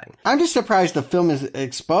something. I'm just surprised the film is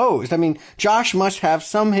exposed. I mean, Josh must have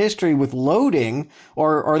some history with loading,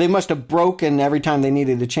 or they must have broken every time they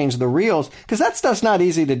needed to change the reels, because that stuff's not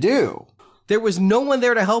easy to do. There was no one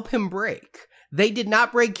there to help him break. They did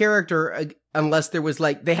not break character unless there was,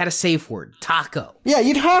 like, they had a safe word, taco. Yeah,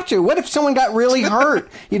 you'd have to. What if someone got really hurt?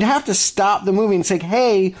 You'd have to stop the movie and say,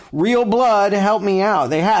 hey, real blood, help me out.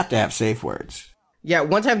 They have to have safe words. Yeah,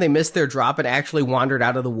 one time they missed their drop and actually wandered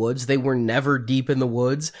out of the woods. They were never deep in the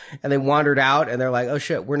woods, and they wandered out, and they're like, oh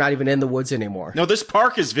shit, we're not even in the woods anymore. No, this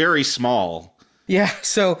park is very small. Yeah,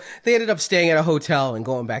 so they ended up staying at a hotel and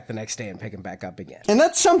going back the next day and picking back up again. And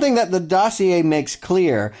that's something that the dossier makes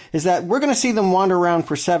clear, is that we're going to see them wander around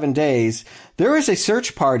for 7 days. There is a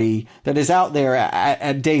search party that is out there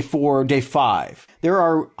at day 4, day 5. There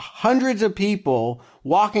are hundreds of people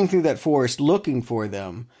walking through that forest looking for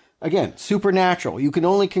them. Again, supernatural. You can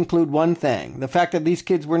only conclude one thing. The fact that these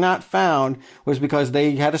kids were not found was because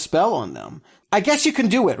they had a spell on them. I guess you can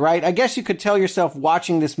do it, right? I guess you could tell yourself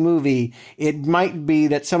watching this movie, it might be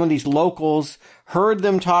that some of these locals heard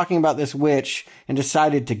them talking about this witch and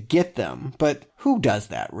decided to get them. But who does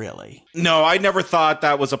that, really? No, I never thought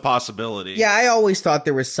that was a possibility. Yeah, I always thought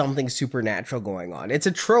there was something supernatural going on. It's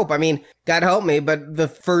a trope. I mean, God help me, but the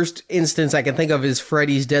first instance I can think of is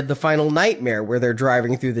Freddy's Dead: The Final Nightmare, where they're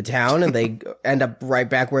driving through the town and they end up right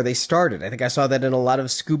back where they started. I think I saw that in a lot of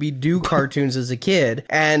Scooby-Doo cartoons as a kid.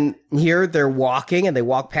 And here they're walking and they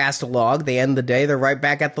walk past a log. They end the day, they're right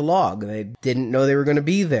back at the log. They didn't know they were going to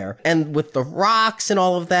be there. And with the rocks and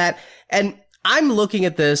all of that. And I'm looking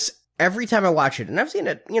at this every time I watch it, and I've seen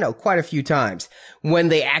it, quite a few times, when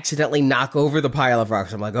they accidentally knock over the pile of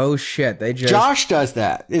rocks. I'm like, oh shit, they just... Josh does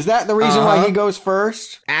that. Is that the reason why he goes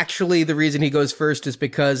first? Actually, the reason he goes first is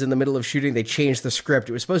because in the middle of shooting, they changed the script.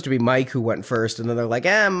 It was supposed to be Mike who went first, and then they're like,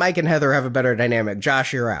 Mike and Heather have a better dynamic.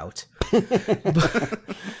 Josh, you're out.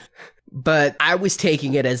 But I was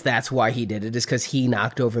taking it as that's why he did it, is because he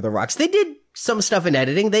knocked over the rocks. They did some stuff in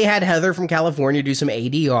editing. They had Heather from California do some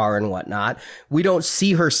ADR and whatnot. We don't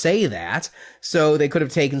see her say that. So they could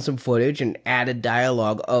have taken some footage and added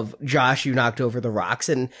dialogue of Josh, you knocked over the rocks,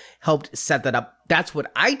 and helped set that up. That's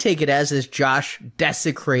what I take it as, is Josh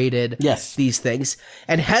desecrated these things.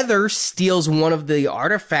 And Heather steals one of the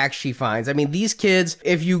artifacts she finds. I mean, these kids,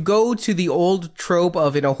 if you go to the old trope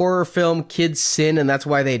of in a horror film, kids sin and that's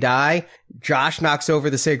why they die, Josh knocks over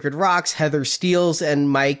the sacred rocks, Heather steals, and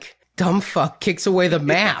Mike, dumb fuck, kicks away the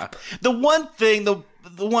map. Yeah. The one thing, the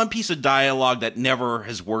one piece of dialogue that never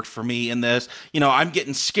has worked for me in this, I'm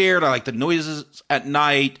getting scared. I like the noises at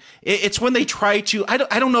night. It's when they try to, I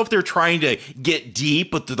don't know if they're trying to get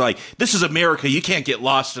deep, but they're like, this is America. You can't get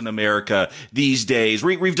lost in America these days.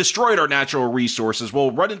 We've destroyed our natural resources.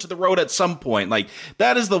 We'll run into the road at some point. Like,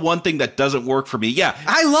 that is the one thing that doesn't work for me. Yeah.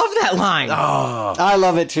 I love that line. Oh, I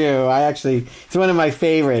love it too. It's one of my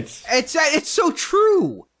favorites. It's so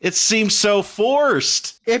true. It seems so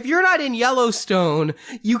forced. If you're not in Yellowstone,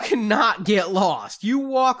 you cannot get lost. You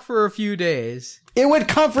walk for a few days. It would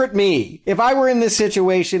comfort me. If I were in this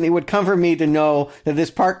situation, it would comfort me to know that this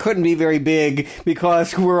park couldn't be very big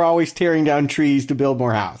because we're always tearing down trees to build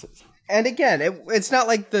more houses. And again, it's not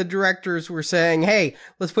like the directors were saying, hey,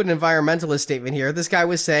 let's put an environmentalist statement here. This guy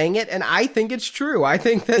was saying it, and I think it's true. I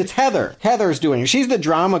think that... It's Heather. Heather's doing it. She's the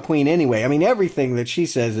drama queen anyway. I mean, everything that she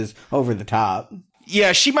says is over the top.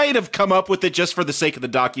 Yeah, she might have come up with it just for the sake of the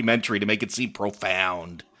documentary to make it seem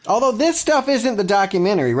profound. Although this stuff isn't the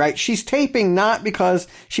documentary, right? She's taping not because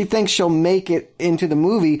she thinks she'll make it into the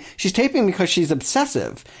movie. She's taping because she's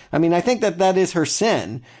obsessive. I mean, I think that is her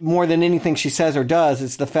sin. More than anything she says or does,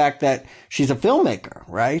 it's the fact that she's a filmmaker,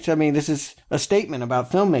 right? I mean, this is a statement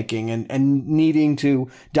about filmmaking and needing to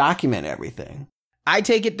document everything. I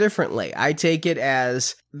take it differently. I take it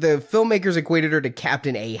as the filmmakers equated her to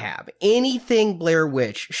Captain Ahab. Anything Blair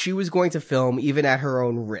Witch, she was going to film even at her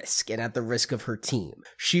own risk and at the risk of her team.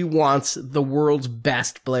 She wants the world's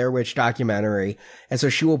best Blair Witch documentary, and so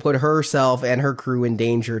she will put herself and her crew in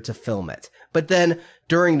danger to film it. But then,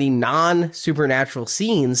 during the non-supernatural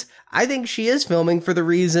scenes, I think she is filming for the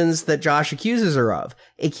reasons that Josh accuses her of.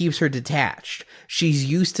 It keeps her detached. She's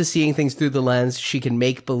used to seeing things through the lens. She can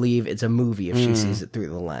make believe it's a movie if she sees it through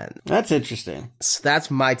the lens. That's interesting. So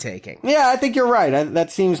that's my taking. Yeah, I think you're right.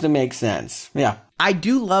 That seems to make sense. Yeah. I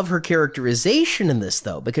do love her characterization in this,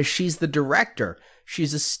 though, because she's the director.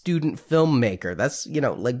 She's a student filmmaker. That's,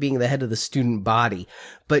 like being the head of the student body.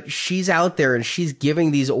 But she's out there and she's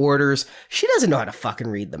giving these orders. She doesn't know how to fucking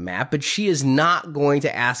read the map, but she is not going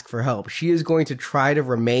to ask for help. She is going to try to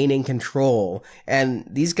remain in control. And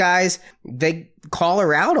these guys, they call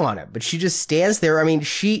her out on it, but she just stands there. I mean,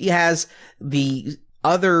 she has the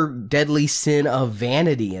other deadly sin of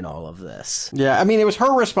vanity in all of this. Yeah, I mean, it was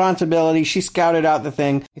her responsibility. She scouted out the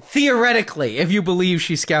thing. Theoretically, if you believe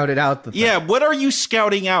she scouted out the thing. Yeah, what are you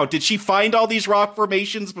scouting out? Did she find all these rock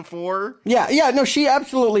formations before? Yeah, no, she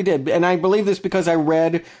absolutely did. And I believe this because I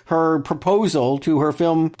read her proposal to her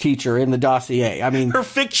film teacher in the dossier. I mean, her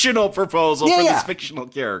fictional proposal for this fictional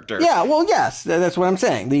character. Yeah, well, yes, that's what I'm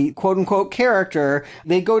saying. The quote-unquote character,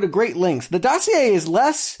 they go to great lengths. The dossier is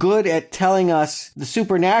less good at telling us the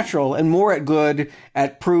supernatural and more good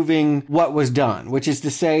at proving what was done, which is to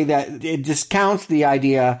say that it discounts the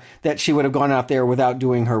idea that she would have gone out there without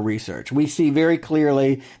doing her research. We see very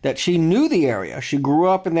clearly that she knew the area. She grew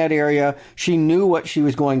up in that area. She knew what she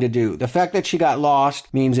was going to do. The fact that she got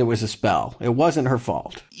lost means it was a spell. It wasn't her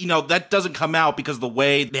fault. That doesn't come out because of the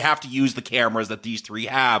way they have to use the cameras that these three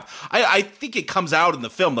have. I think it comes out in the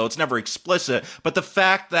film, though. It's never explicit. But the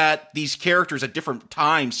fact that these characters at different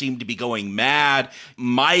times seem to be going mad.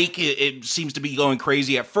 Mike, it seems to be going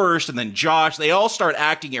crazy at first, and then Josh, they all start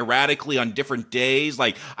acting erratically on different days.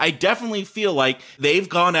 Like, I definitely feel like they've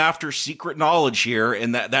gone after secret knowledge here,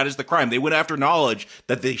 and that is the crime. They went after knowledge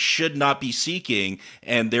that they should not be seeking,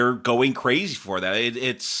 and they're going crazy for that.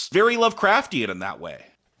 It's very Lovecraftian in that way.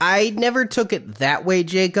 I never took it that way,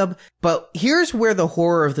 Jacob, but here's where the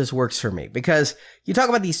horror of this works for me, because you talk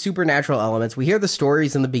about these supernatural elements. We hear the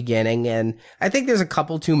stories in the beginning, and I think there's a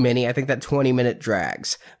couple too many. I think that 20-minute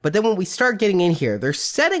drags. But then when we start getting in here, they're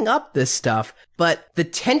setting up this stuff, but the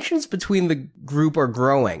tensions between the group are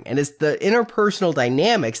growing, and it's the interpersonal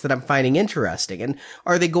dynamics that I'm finding interesting. And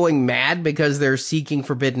are they going mad because they're seeking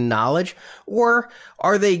forbidden knowledge? Or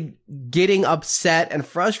are they getting upset and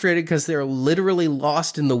frustrated because they're literally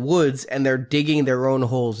lost in the woods and they're digging their own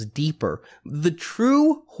holes deeper? The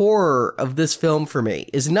true horror of this film for me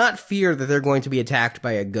is not fear that they're going to be attacked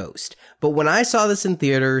by a ghost. But when I saw this in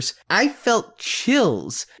theaters, I felt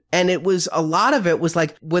chills. And a lot of it was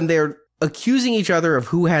like when they're accusing each other of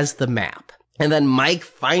who has the map. And then Mike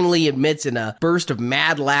finally admits in a burst of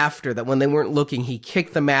mad laughter that when they weren't looking, he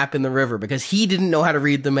kicked the map in the river because he didn't know how to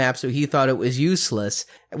read the map, so he thought it was useless.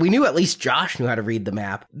 We knew at least Josh knew how to read the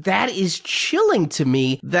map. That is chilling to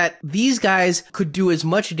me that these guys could do as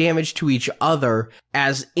much damage to each other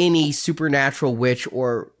as any supernatural witch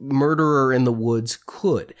or murderer in the woods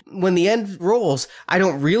could. When the end rolls, I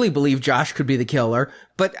don't really believe Josh could be the killer,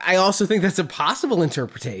 but I also think that's a possible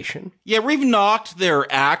interpretation. Yeah, we've knocked their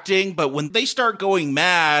acting, but when they start going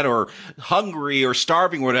mad or hungry or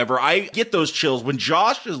starving or whatever, I get those chills. When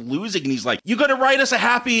Josh is losing and he's like, "You gonna write us a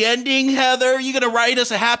happy ending, Heather? You gonna write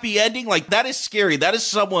us a happy ending?" Like, that is scary. That is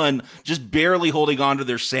someone just barely holding on to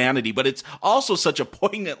their sanity, but it's also such a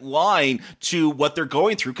poignant line to what they're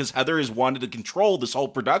going through because Heather has wanted to control this whole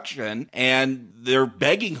production and they're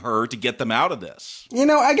begging her to get them out of this.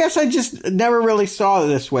 I guess I just never really saw it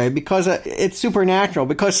this way because it's supernatural,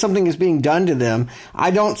 because something is being done to them.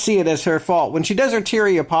 I don't see it as her fault. When she does her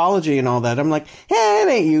teary apology and all that, I'm like, it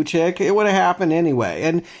ain't you, chick. It would have happened anyway.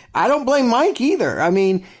 And I don't blame Mike either. I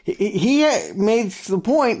mean, he made the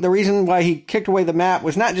point, the reason why he kicked away the map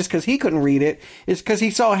was not just because he couldn't read it, it's because he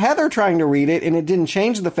saw Heather trying to read it, and it didn't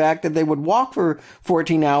change the fact that they would walk for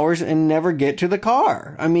 14 hours and never get to the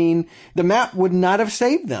car. I mean, the map would not have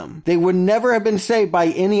saved them. They would never have been saved by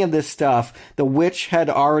any of this stuff. The witch had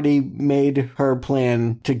already made her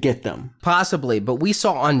plan to get them. Possibly, but we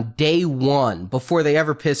saw on day one, before they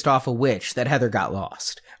ever pissed off a witch, that Heather got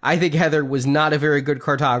lost. I think Heather was not a very good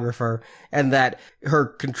cartographer, and that her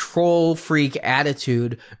control freak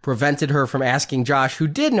attitude prevented her from asking Josh, who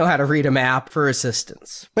did know how to read a map, for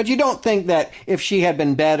assistance. But you don't think that if she had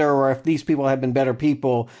been better, or if these people had been better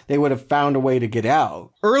people, they would have found a way to get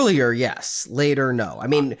out? Earlier, yes. Later, no. I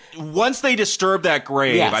mean, once they disturb that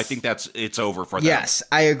grave, yes. I think it's over for them. Yes,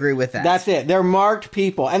 I agree with that. That's it. They're marked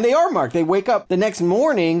people, and they are marked. They wake up the next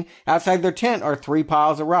morning, outside their tent are 3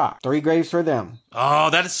 piles of rock. 3 graves for them. Oh,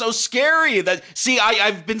 that is so scary.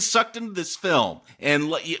 I've been sucked into this film,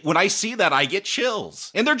 and when I see that, I get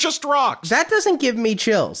chills. And they're just rocks. That doesn't give me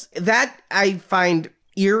chills. That I find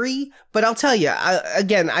eerie, but I'll tell you,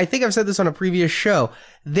 again, I think I've said this on a previous show.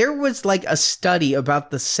 There was like a study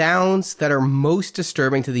about the sounds that are most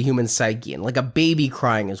disturbing to the human psyche, and like a baby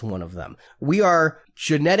crying is one of them. We are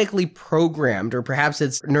genetically programmed, or perhaps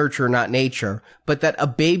it's nurture, not nature, but that a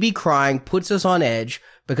baby crying puts us on edge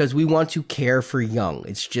because we want to care for young.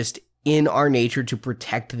 It's just in our nature to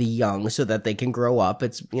protect the young so that they can grow up.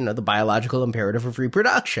 It's, the biological imperative of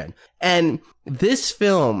reproduction. And this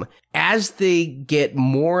film, as they get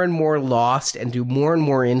more and more lost and do more and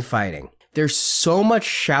more infighting, there's so much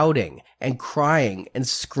shouting and crying and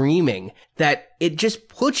screaming that it just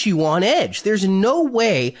puts you on edge. There's no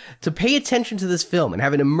way to pay attention to this film and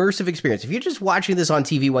have an immersive experience. If you're just watching this on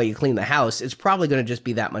TV while you clean the house, it's probably going to just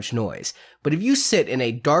be that much noise. But if you sit in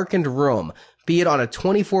a darkened room, be it on a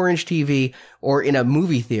 24-inch TV or in a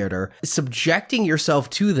movie theater, subjecting yourself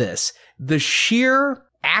to this, the sheer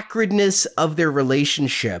acridness of their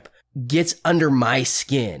relationship gets under my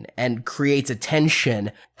skin and creates a tension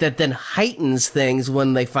that then heightens things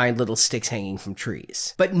when they find little sticks hanging from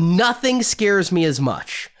trees. But nothing scares me as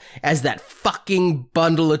much as that fucking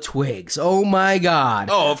bundle of twigs. Oh my God.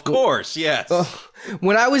 Oh, of course, yes.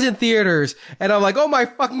 When I was in theaters and I'm like, oh my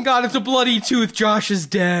fucking God, it's a bloody tooth. Josh is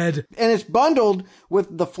dead. And it's bundled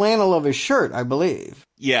with the flannel of his shirt, I believe.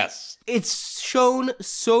 Yes. It's shown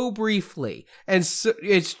so briefly, and so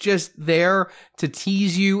it's just there to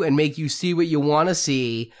tease you and make you see what you want to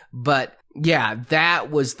see, but yeah, that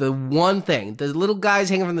was the one thing. The little guys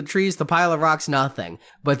hanging from the trees, the pile of rocks, nothing.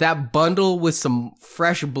 But that bundle with some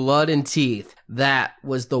fresh blood and teeth, that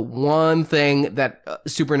was the one thing that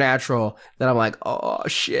supernatural that I'm like, oh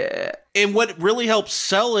shit. And what really helps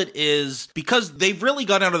sell it is because they've really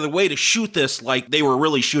gone out of their way to shoot this like they were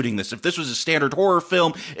really shooting this. If this was a standard horror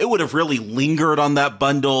film, it would have really lingered on that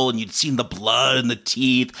bundle and you'd seen the blood and the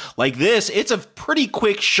teeth. Like this, it's a pretty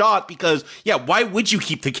quick shot because, yeah, why would you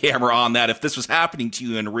keep the camera on that if this was happening to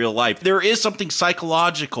you in real life? There is something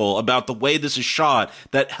psychological about the way this is shot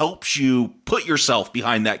that helps you put yourself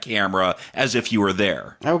behind that camera as if you were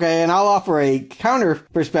there. Okay, and I'll offer a counter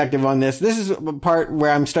perspective on this. This is a part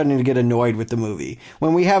where I'm starting to get annoyed with the movie.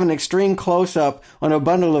 When we have an extreme close-up on a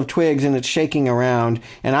bundle of twigs and it's shaking around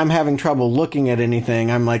and I'm having trouble looking at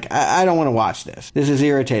anything, I'm like, I don't want to watch this. This is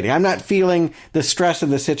irritating. I'm not feeling the stress of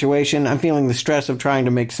the situation. I'm feeling the stress of trying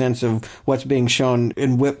to make sense of what's being shown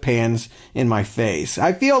in whip pans in my face.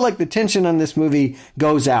 I feel like the tension on this movie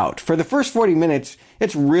goes out. For the first 40 minutes,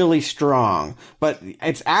 it's really strong, but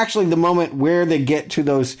it's actually the moment where they get to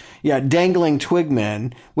those dangling twig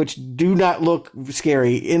men, which do not look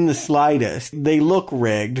scary in the slightest. They look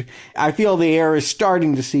rigged. I feel the air is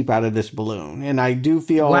starting to seep out of this balloon, and I do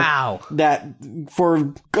feel that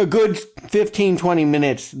for a good 15, 20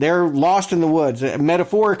 minutes, they're lost in the woods,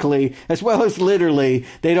 metaphorically as well as literally.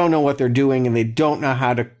 They don't know what they're doing, and they don't know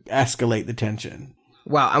how to escalate the tension.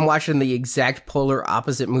 Wow, I'm watching the exact polar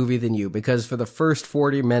opposite movie than you, because for the first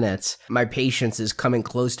 40 minutes, my patience is coming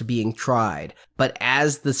close to being tried. But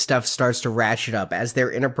as the stuff starts to ratchet up, as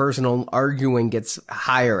their interpersonal arguing gets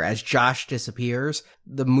higher, as Josh disappears,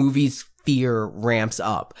 the movie's fear ramps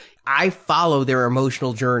up. I follow their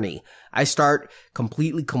emotional journey. I start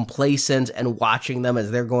completely complacent and watching them as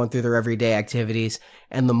they're going through their everyday activities.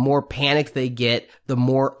 And the more panicked they get, the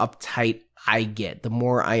more uptight I get, the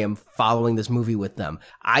more I am following this movie with them.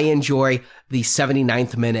 I enjoy the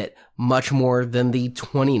 79th minute much more than the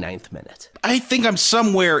 29th minute. I think I'm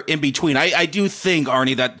somewhere in between. I do think,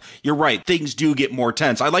 Arnie, that you're right. Things do get more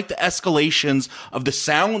tense. I like the escalations of the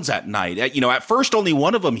sounds at night. At first, only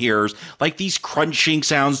one of them hears like these crunching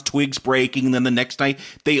sounds, twigs breaking. And then the next night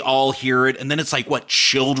they all hear it. And then it's like,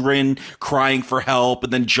 children crying for help.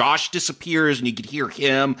 And then Josh disappears and you can hear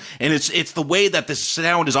him. And it's the way that the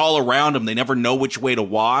sound is all around them. They never know which way to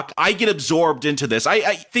walk. I get absorbed into this.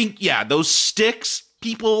 I think, those sticks,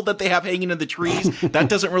 people that they have hanging in the trees, that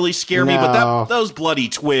doesn't really scare me, but those bloody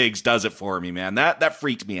twigs does it for me, man. That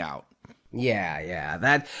freaked me out. Yeah,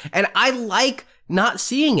 that, and I like not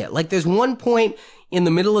seeing it. Like, there's one point in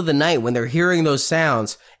the middle of the night when they're hearing those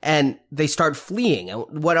sounds and they start fleeing.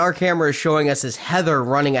 And what our camera is showing us is Heather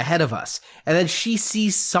running ahead of us. And then she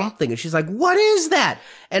sees something and she's like, what is that?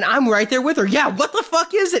 And I'm right there with her. Yeah, what the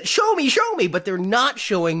fuck is it? Show me. But they're not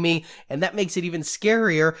showing me. And that makes it even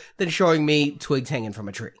scarier than showing me twigs hanging from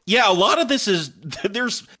a tree. Yeah, a lot of this is,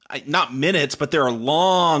 there's not minutes, but there are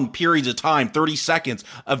long periods of time, 30 seconds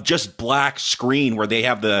of just black screen where they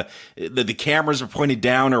have the cameras are pointed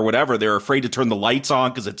down or whatever. They're afraid to turn the lights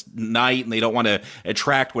on because it's night and they don't want to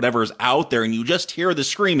attract whatever is out there. And you just hear the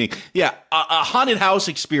screaming. Yeah, a haunted house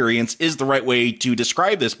experience is the right way to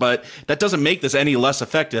describe this, but that doesn't make this any less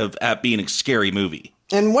effective at being a scary movie.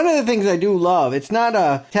 And one of the things I do love, it's not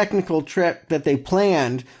a technical trick that they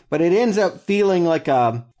planned, but it ends up feeling like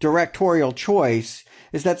a directorial choice,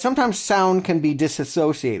 is that sometimes sound can be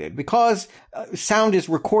disassociated. Because sound is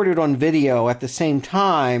recorded on video at the same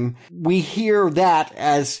time, we hear that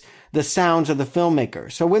as the sounds of the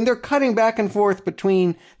filmmaker. So when they're cutting back and forth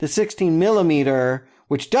between the 16 millimeter,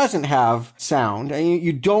 which doesn't have sound, and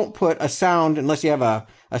you don't put a sound unless you have a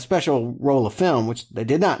special roll of film, which they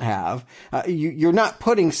did not have. You're not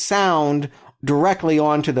putting sound directly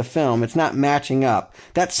onto the film. It's not matching up.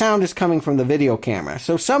 That sound is coming from the video camera.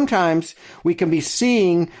 So sometimes we can be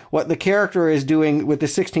seeing what the character is doing with the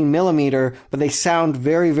 16 millimeter, but they sound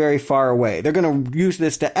very, very far away. They're going to use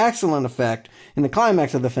this to excellent effect in the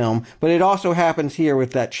climax of the film, but it also happens here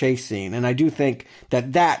with that chase scene. And I do think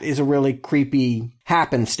that is a really creepy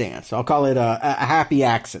happenstance. I'll call it a happy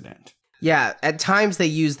accident. Yeah, at times they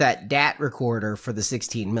use that DAT recorder for the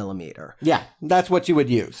 16 millimeter. Yeah, that's what you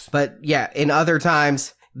would use. But yeah, in other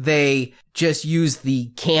times they just use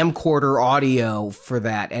the camcorder audio for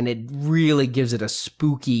that, and it really gives it a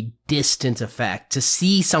spooky, distant effect to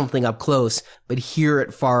see something up close, but hear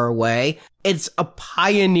it far away. It's a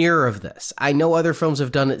pioneer of this. I know other films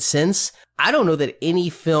have done it since. I don't know that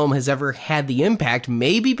any film has ever had the impact,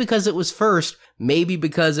 maybe because it was first, maybe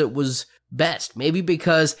because it was best, maybe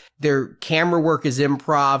because their camera work is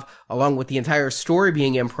improv, along with the entire story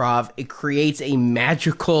being improv. It creates a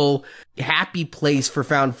magical, happy place for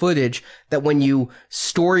found footage that when you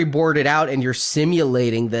storyboard it out and you're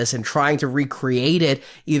simulating this and trying to recreate it,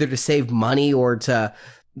 either to save money or to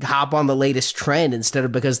hop on the latest trend instead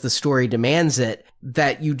of because the story demands it,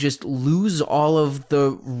 that you just lose all of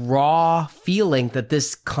the raw feeling that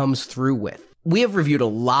this comes through with. We have reviewed a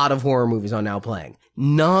lot of horror movies on Now Playing.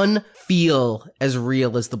 None feel as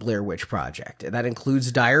real as the Blair Witch Project. That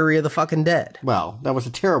includes Diary of the Fucking Dead. Well, that was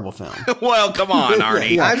a terrible film. Well, come on,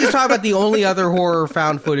 Arnie. I'm just talking about the only other horror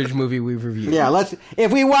found footage movie we've reviewed. Yeah,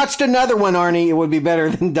 if we watched another one, Arnie, it would be better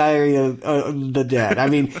than Diary of the Dead. I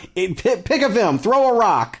mean, pick a film, throw a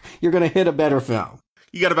rock, you're going to hit a better film.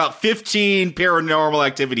 You got about 15 Paranormal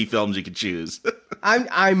Activity films you could choose.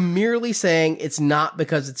 I'm merely saying it's not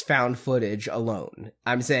because it's found footage alone.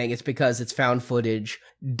 I'm saying it's because it's found footage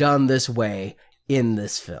done this way in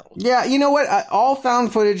this film. Yeah, you know what? All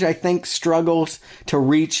found footage, I think, struggles to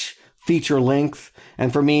reach feature length.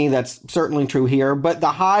 And for me, that's certainly true here. But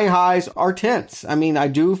the highs are tense. I mean, I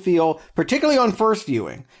do feel, particularly on first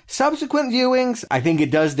viewing. Subsequent viewings, I think it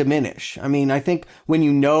does diminish. I mean, I think when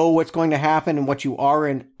you know what's going to happen and what you are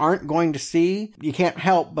and aren't going to see, you can't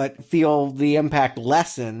help but feel the impact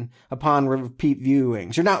lessen upon repeat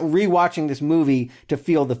viewings. You're not rewatching this movie to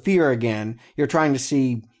feel the fear again. You're trying to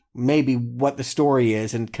see maybe what the story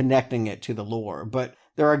is and connecting it to the lore. But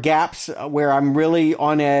there are gaps where I'm really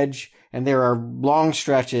on edge, and there are long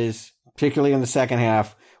stretches, particularly in the second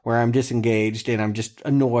half, where I'm disengaged and I'm just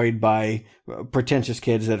annoyed by pretentious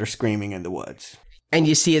kids that are screaming in the woods. And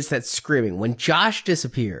you see, it's that screaming. When Josh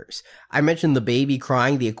disappears, I mentioned the baby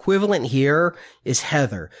crying. The equivalent here is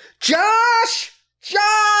Heather. Josh!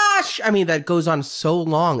 Josh! I mean, that goes on so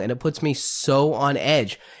long and it puts me so on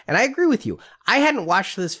edge. And I agree with you. I hadn't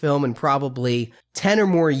watched this film in probably 10 or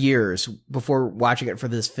more years before watching it for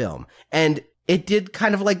this film. And it did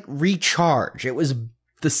kind of like recharge. It was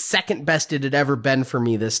the second best it had ever been for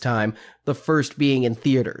me this time, the first being in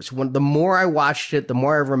theaters. The more I watched it, the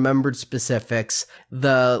more I remembered specifics,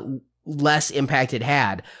 the less impact it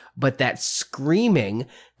had. But that screaming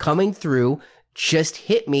coming through just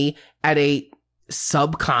hit me at a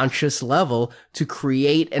subconscious level to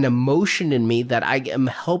create an emotion in me that I am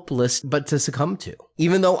helpless but to succumb to.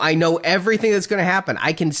 Even though I know everything that's going to happen,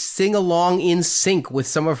 I can sing along in sync with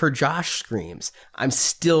some of her Josh screams. I'm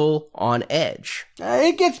still on edge.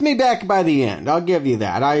 It gets me back by the end. I'll give you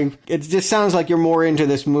that. It just sounds like you're more into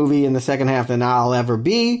this movie in the second half than I'll ever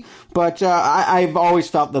be, but I've always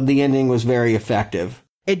felt that the ending was very effective.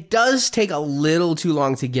 It does take a little too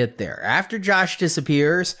long to get there. After Josh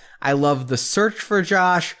disappears, I love the search for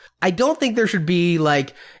Josh. I don't think there should be,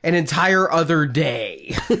 like, an entire other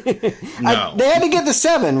day. No. They had to get to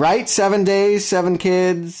 7, right? 7 days, 7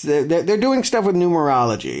 kids. They're doing stuff with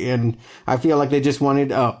numerology, and I feel like they just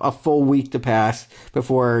wanted a full week to pass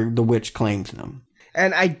before the witch claims them.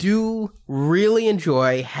 And I do really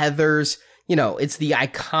enjoy Heather's, you know, it's the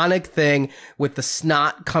iconic thing with the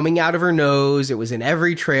snot coming out of her nose. It was in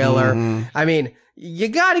every trailer. I mean, you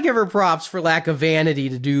gotta give her props for lack of vanity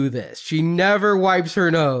to do this. She never wipes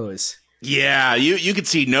her nose. Yeah, you could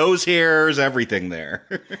see nose hairs, everything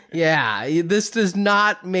there. Yeah, this does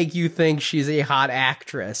not make you think she's a hot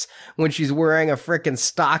actress when she's wearing a frickin'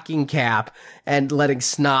 stocking cap and letting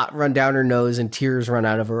snot run down her nose and tears run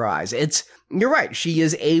out of her eyes. You're right, she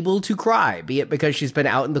is able to cry, be it because she's been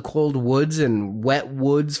out in the cold woods and wet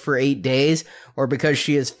woods for 8 days, or because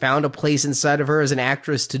she has found a place inside of her as an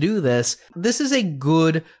actress to do this. This is a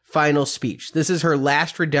good final speech. This is her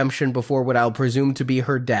last redemption before what I'll presume to be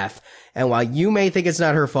her death. And while you may think it's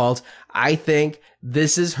not her fault, I think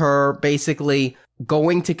this is her basically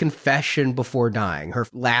going to confession before dying. Her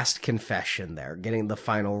last confession there, getting the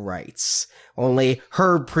final rites. Only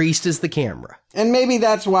her priest is the camera. And maybe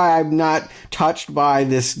that's why I'm not touched by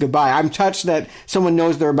this goodbye. I'm touched that someone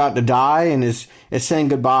knows they're about to die and is saying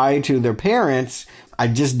goodbye to their parents. I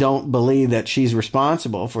just don't believe that she's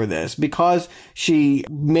responsible for this because she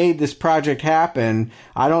made this project happen.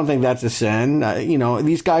 I don't think that's a sin.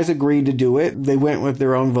 These guys agreed to do it. They went with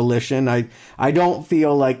their own volition. I don't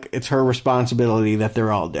feel like it's her responsibility that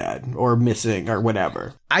they're all dead or missing or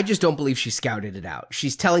whatever. I just don't believe she scouted it out.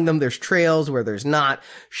 She's telling them there's trails where there's not.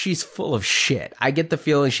 She's full of shit. I get the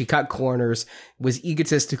feeling she cut corners, was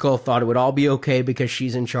egotistical, thought it would all be okay because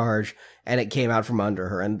she's in charge, and it came out from under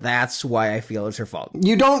her. And that's why I feel it's her fault.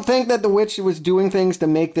 You don't think that the witch was doing things to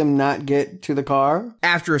make them not get to the car?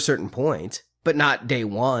 After a certain point, but not day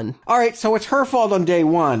one. All right, so it's her fault on day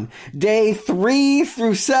 1. Day 3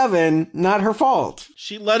 through 7, not her fault.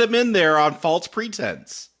 She let him in there on false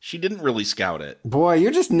pretense. She didn't really scout it. Boy, you're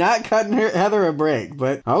just not cutting Heather a break,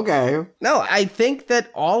 but okay. No, I think that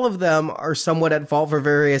all of them are somewhat at fault for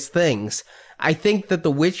various things. I think that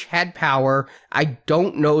the witch had power. I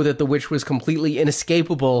don't know that the witch was completely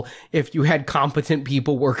inescapable if you had competent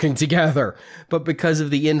people working together. But because of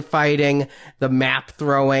the infighting, the map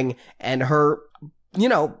throwing, and her,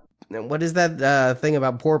 what is that thing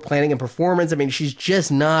about poor planning and performance? I mean, she's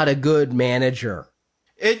just not a good manager.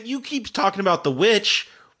 And you keep talking about the witch.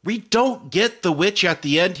 We don't get the witch at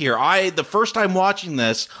the end here. The first time watching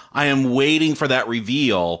this, I am waiting for that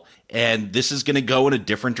reveal, and this is going to go in a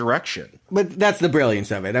different direction. But that's the brilliance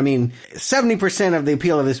of it. I mean, 70% of the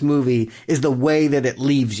appeal of this movie is the way that it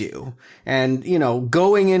leaves you. And,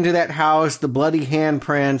 going into that house, the bloody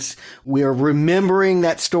handprints, we're remembering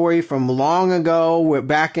that story from long ago. We're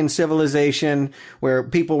back in civilization where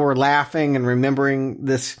people were laughing and remembering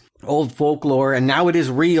this old folklore, and now it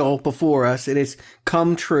is real before us. It has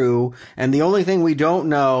come true, and the only thing we don't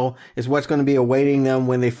know is what's going to be awaiting them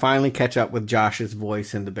when they finally catch up with Josh's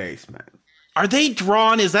voice in the basement. Are they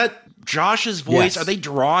drawn? Is that Josh's voice? Yes. Are they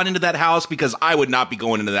drawn into that house? Because I would not be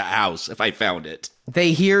going into that house if I found it.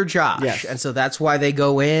 They hear Josh, Yes. and so that's why they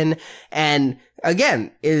go in. And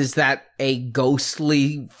again, is that a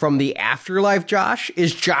ghostly from the afterlife Josh?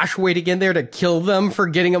 Is Josh waiting in there to kill them for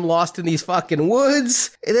getting him lost in these fucking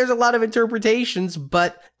woods? There's a lot of interpretations,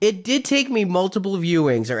 but it did take me multiple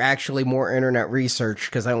viewings, or actually more internet research,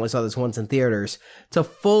 because I only saw this once in theaters, to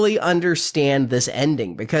fully understand this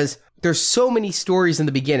ending, because there's so many stories in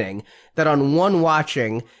the beginning that on one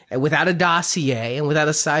watching, and without a dossier, and without a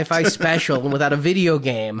sci-fi special, and without a video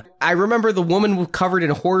game, I remember the woman covered in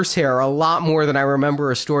horsehair a lot more than I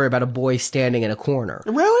remember a story about a boy standing in a corner.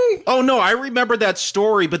 Really? Oh, no, I remember that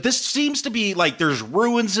story, but this seems to be like there's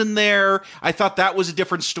ruins in there. I thought that was a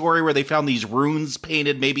different story where they found these runes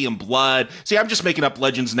painted maybe in blood. See, I'm just making up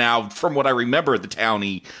legends now from what I remember the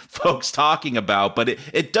townie folks talking about, but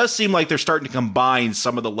it does seem like they're starting to combine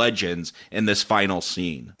some of the legends in this final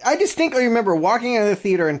scene. I distinctly remember walking out of the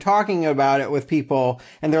theater and talking about it with people,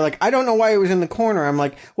 and they're like, I don't know why it was in the corner. I'm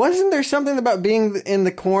like, wasn't there something about being in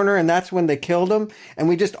the corner, and that's when they killed him? And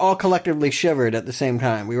we just all collectively shivered at the same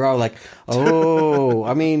time. We were all like, oh,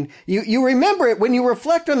 I mean, you remember it when you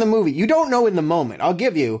reflect on the movie. You don't know in the moment. I'll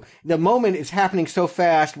give you, the moment is happening so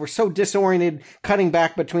fast. We're so disoriented, cutting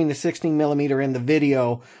back between the 16 millimeter and the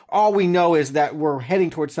video. All we know is that we're heading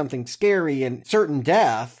towards something scary and certain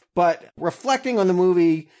death. But reflecting on the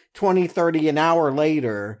movie 20, 30, an hour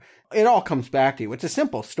later, it all comes back to you. It's a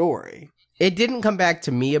simple story. It didn't come back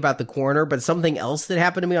to me about the coroner, but something else that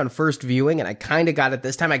happened to me on first viewing, and I kind of got it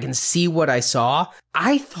this time. I can see what I saw.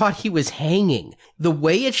 I thought he was hanging. The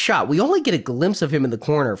way it's shot, we only get a glimpse of him in the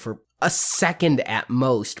corner for a second at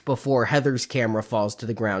most before Heather's camera falls to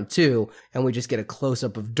the ground too, and we just get a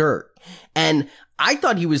close-up of dirt. And I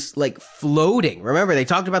thought he was like floating. Remember, they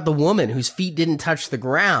talked about the woman whose feet didn't touch the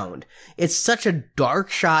ground. It's such a dark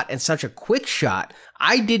shot and such a quick shot.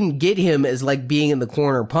 I didn't get him as like being in the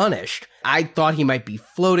corner punished. I thought he might be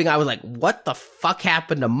floating. I was like, what the fuck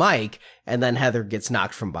happened to Mike? And then Heather gets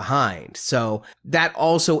knocked from behind. So that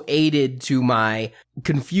also aided to my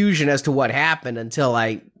confusion as to what happened until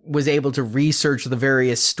I was able to research the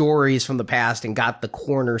various stories from the past and got the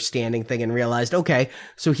corner standing thing and realized, okay,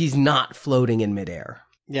 so he's not floating in midair.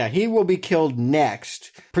 Yeah, he will be killed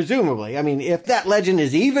next, presumably. I mean, if that legend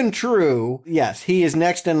is even true, yes, he is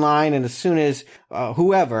next in line. And as soon as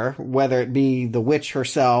whoever, whether it be the witch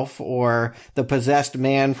herself or the possessed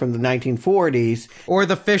man from the 1940s, or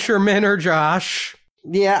the fisherman or Josh.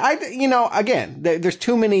 Yeah, again, there's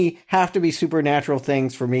too many have to be supernatural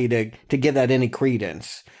things for me to give that any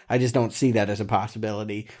credence. I just don't see that as a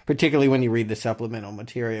possibility, particularly when you read the supplemental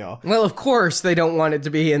material. Well, of course, they don't want it to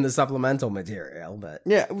be in the supplemental material, but...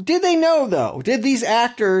 Yeah. Did they know, though? Did these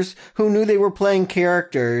actors who knew they were playing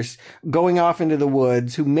characters going off into the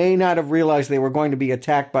woods, who may not have realized they were going to be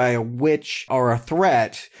attacked by a witch or a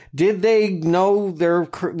threat, did they know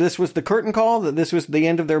this was the curtain call, that this was the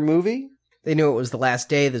end of their movie? They knew it was the last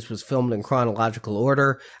day. This was filmed in chronological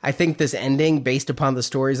order. I think this ending, based upon the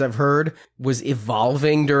stories I've heard, was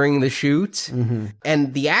evolving during the shoot. Mm-hmm.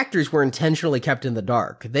 And the actors were intentionally kept in the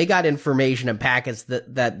dark. They got information and packets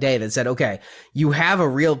that day that said, okay, you have a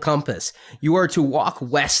real compass. You are to walk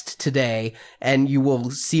west today, and you will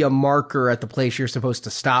see a marker at the place you're supposed to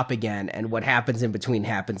stop again. And what happens in between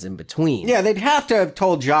happens in between. Yeah, they'd have to have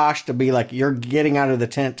told Josh to be like, you're getting out of the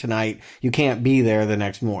tent tonight. You can't be there the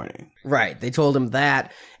next morning. Right. They told him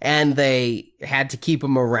that, and they had to keep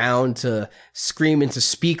him around to scream into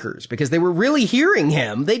speakers because they were really hearing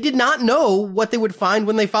him. They did not know what they would find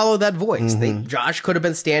when they followed that voice. Mm-hmm. Josh could have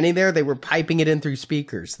been standing there. They were piping it in through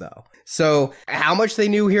speakers, though. So how much they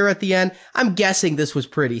knew here at the end, I'm guessing this was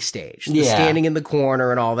pretty staged. The standing in the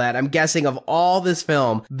corner and all that. I'm guessing of all this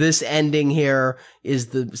film, this ending here is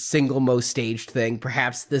the single most staged thing.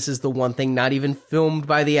 Perhaps this is the one thing not even filmed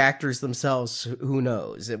by the actors themselves. Who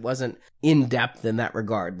knows? It wasn't in depth in that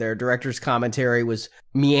regard. Their director's commentary was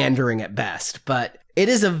meandering at best, but it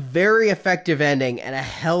is a very effective ending and a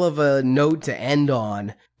hell of a note to end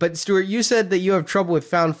on. But Stuart, you said that you have trouble with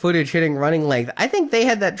found footage hitting running length. I think they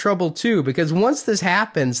had that trouble too, because once this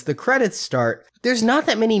happens, the credits start. There's not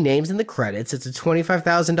that many names in the credits. It's a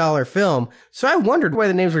 $25,000 film. So I wondered why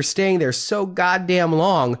the names were staying there so goddamn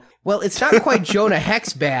long. Well, it's not quite Jonah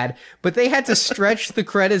Hex bad, but they had to stretch the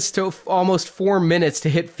credits to almost 4 minutes to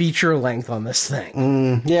hit feature length on this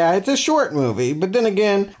thing. Yeah, it's a short movie, but then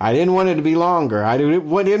again, I didn't want it to be longer. I didn't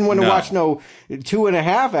want to watch no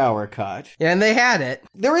 2.5 hour cut. Yeah, and they had it.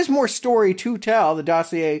 There is more story to tell. The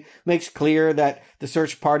dossier makes clear that the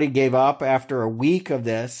search party gave up after a week of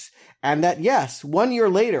this. And that, yes, 1 year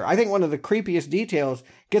later, I think one of the creepiest details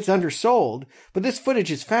gets undersold, but this footage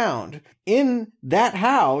is found in that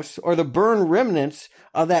house, or the burned remnants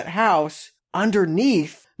of that house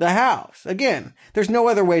underneath the house. Again, there's no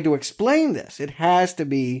other way to explain this. It has to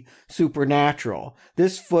be supernatural.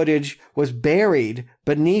 This footage was buried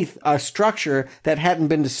beneath a structure that hadn't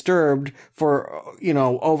been disturbed for,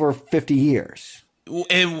 over 50 years.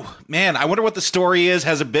 And man, I wonder what the story is.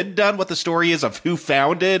 Has it been done? What the story is of who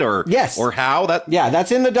found it, or yes, or how that? Yeah,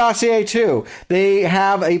 that's in the dossier too. They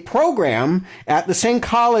have a program at the same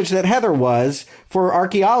college that Heather was for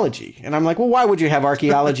archaeology, and I'm like, well, why would you have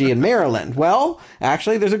archaeology in Maryland? Well,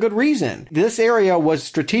 actually, there's a good reason. This area was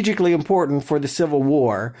strategically important for the Civil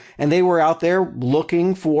War, and they were out there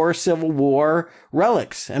looking for Civil War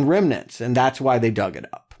relics and remnants, and that's why they dug it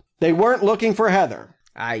up. They weren't looking for Heather.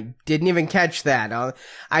 I didn't even catch that.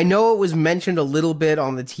 I know it was mentioned a little bit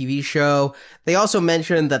on the TV show. They also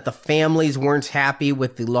mentioned that the families weren't happy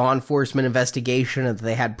with the law enforcement investigation and that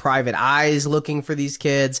they had private eyes looking for these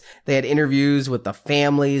kids. They had interviews with the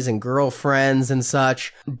families and girlfriends and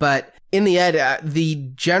such. But in the end, the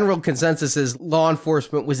general consensus is law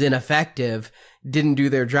enforcement was ineffective, didn't do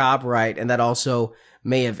their job right, and that also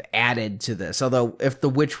may have added to this. Although if the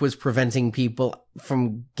witch was preventing people,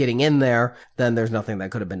 from getting in there, then there's nothing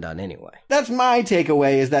that could have been done anyway. That's my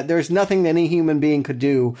takeaway, is that there's nothing that any human being could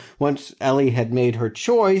do once Ellie had made her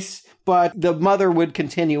choice. But the mother would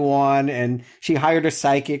continue on, and she hired a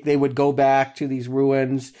psychic. They would go back to these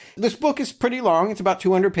ruins. This book is pretty long. It's about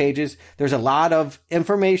 200 pages. There's a lot of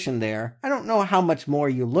information there. I don't know how much more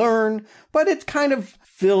you learn, but it kind of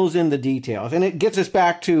fills in the details. And it gets us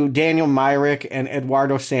back to Daniel Myrick and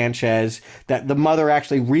Eduardo Sanchez, that the mother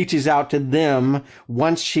actually reaches out to them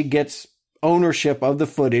once she gets ownership of the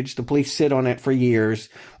footage. The police sit on it for years,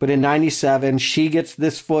 but in 97 she gets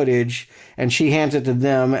this footage and she hands it to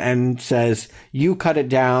them and says, you cut it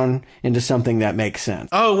down into something that makes sense.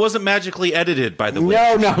 Oh, it wasn't magically edited, by the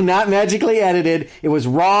way. No, not magically edited. It was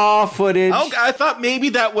raw footage. Oh, I thought maybe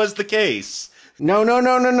that was the case. No.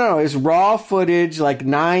 It's raw footage, like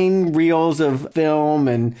 9 reels of film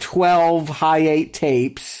and 12 high-8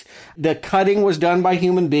 tapes. The cutting was done by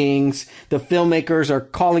human beings. The filmmakers are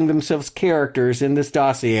calling themselves characters in this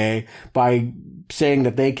dossier by saying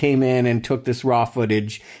that they came in and took this raw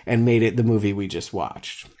footage and made it the movie we just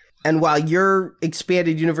watched. And while your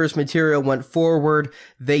expanded universe material went forward,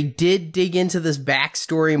 they did dig into this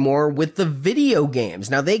backstory more with the video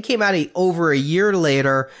games. Now, they came out over a year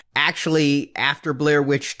later, actually after Blair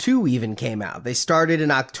Witch 2 even came out. They started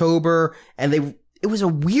in October, and it was a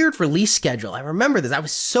weird release schedule. I remember this. I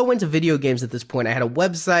was so into video games at this point. I had a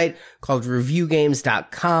website called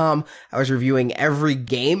reviewgames.com. I was reviewing every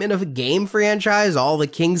game in a game franchise, all the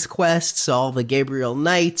King's Quests, all the Gabriel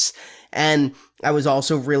Knights, and I was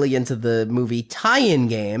also really into the movie tie-in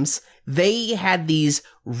games. They had these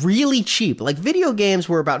really cheap, like video games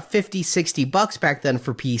were about $50-$60 back then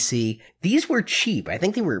for PC. These were cheap. I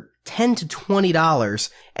think they were $10 to $20,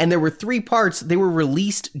 and there were 3 parts. They were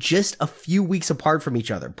released just a few weeks apart from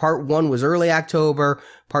each other. Part 1 was early October,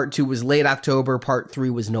 part 2 was late October, part 3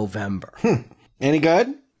 was November. Any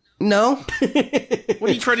good? No. What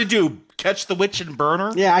are you trying to do? Catch the witch and burn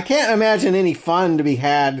her? Yeah, I can't imagine any fun to be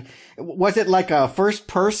had. Was it like a first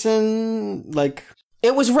person, like...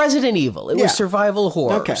 It was Resident Evil. It was survival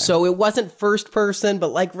horror. Okay. So it wasn't first person, but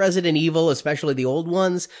like Resident Evil, especially the old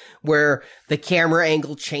ones, where the camera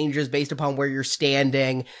angle changes based upon where you're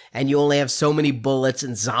standing, and you only have so many bullets,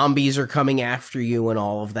 and zombies are coming after you and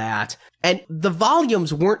all of that. And the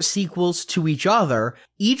volumes weren't sequels to each other.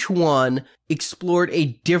 Each one explored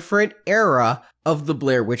a different era of the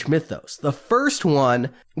Blair Witch mythos. The first one,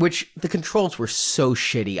 which the controls were so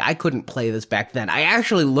shitty, I couldn't play this back then. I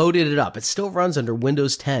actually loaded it up. It still runs under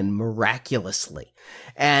Windows 10 miraculously,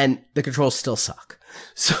 and the controls still suck.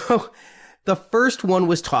 So the first one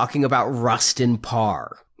was talking about Rustin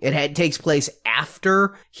Parr. It takes place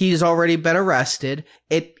after he's already been arrested.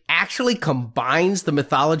 It actually combines the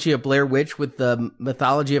mythology of Blair Witch with the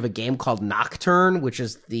mythology of a game called Nocturne, which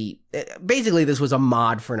is basically this was a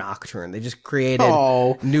mod for Nocturne. They just created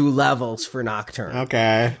new levels for Nocturne.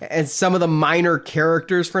 Okay. And some of the minor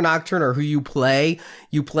characters for Nocturne are who you play.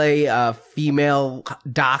 You play female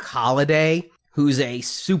Doc Holliday, who's a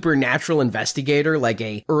supernatural investigator, like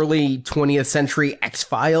a early 20th century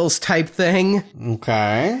X-Files type thing.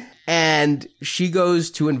 Okay. And she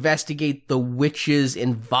goes to investigate the witch's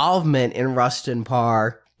involvement in Rustin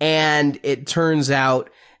Parr. And it turns out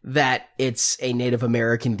that it's a Native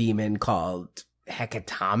American demon called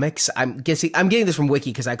Hecatomics. I'm getting this from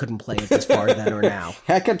Wiki because I couldn't play it this far then or now.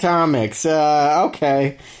 Hecatomics.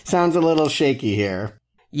 Okay. Sounds a little shaky here.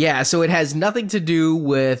 Yeah, so it has nothing to do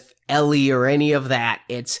with Ellie or any of that.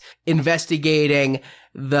 It's investigating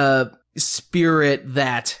the spirit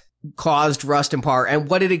that caused Rustin Parr. And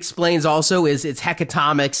what it explains also is it's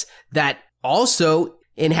Hecatomics that also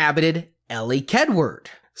inhabited Ellie Kedward.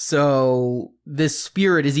 So this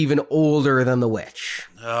spirit is even older than the witch.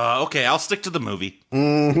 Okay, I'll stick to the movie.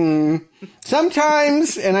 Mm-hmm.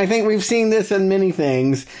 Sometimes, and I think we've seen this in many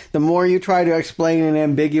things, the more you try to explain an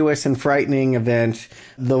ambiguous and frightening event,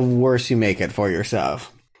 the worse you make it for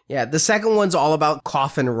yourself. Yeah, the second one's all about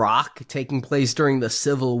Coffin Rock, taking place during the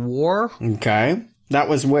Civil War. Okay. That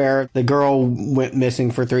was where the girl went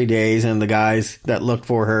missing for 3 days and the guys that looked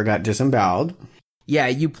for her got disemboweled. Yeah,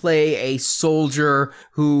 you play a soldier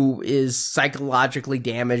who is psychologically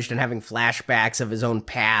damaged and having flashbacks of his own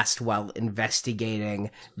past while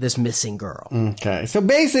investigating this missing girl. Okay, so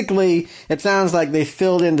basically, it sounds like they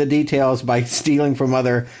filled in the details by stealing from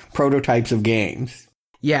other prototypes of games.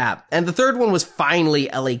 Yeah, and the third one was finally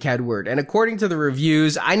Ellie Kedward. And according to the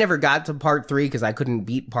reviews, I never got to part 3 because I couldn't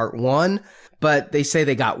beat part 1, but they say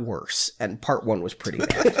they got worse, and part 1 was pretty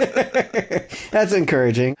bad. That's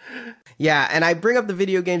encouraging. Yeah, and I bring up the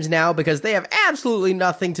video games now because they have absolutely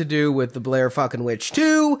nothing to do with the Blair fucking Witch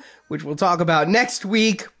 2, which we'll talk about next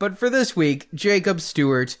week. But for this week, Jacob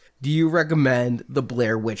Stewart, do you recommend the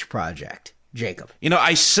Blair Witch Project? Jacob. You know,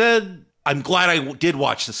 I said I'm glad I did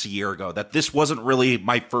watch this a year ago, that this wasn't really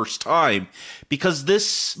my first time, because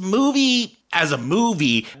this movie, as a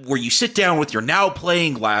movie where you sit down with your now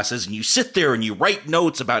playing glasses and you sit there and you write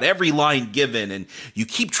notes about every line given and you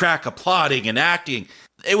keep track of plotting and acting,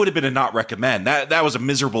 it would have been a not recommend. That was a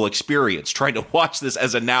miserable experience trying to watch this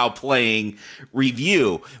as a now playing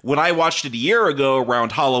review. When I watched it a year ago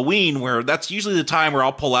around Halloween, where that's usually the time where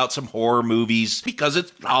I'll pull out some horror movies because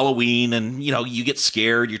it's Halloween and, you know, you get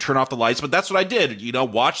scared, you turn off the lights. But that's what I did. You know,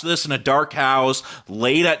 watch this in a dark house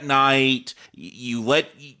late at night. You let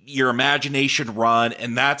your imagination run,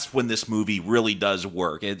 and that's when this movie really does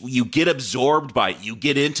work. You get absorbed by it. You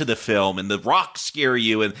get into the film, and the rocks scare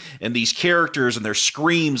you, and these characters and their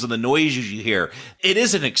screams and the noises you hear. It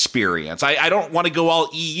is an experience. I don't want to go all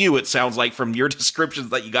EU, it sounds like, from your descriptions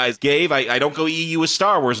that you guys gave. I don't go EU with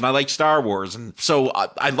Star Wars, and I like Star Wars. And so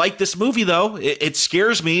I like this movie, though. It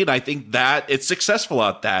scares me, and I think that it's successful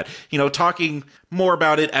at that. You know, talking more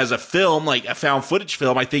about it as a film, like a found footage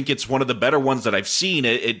film, I think it's one of the better ones that I've seen.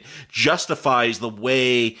 It justifies the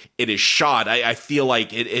way it is shot. I feel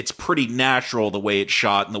like it's pretty natural the way it's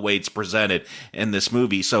shot and the way it's presented in this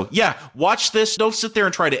movie. So yeah, watch this. Don't sit there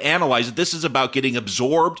and try to analyze it. This is about getting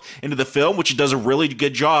absorbed into the film, which it does a really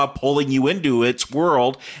good job pulling you into its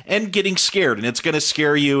world and getting scared. And it's going to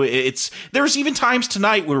scare you. There's even times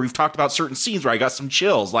tonight where we've talked about certain scenes where I got some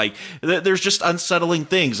chills. Like there's just unsettling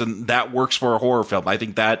things, and that works for a horror film. I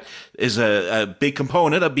think that is a big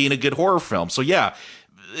component of being a good horror film. So yeah,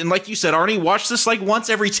 and like you said, Arnie, watch this like once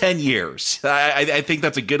every 10 years. I think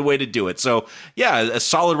that's a good way to do it. So yeah, a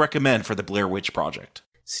solid recommend for the Blair Witch Project.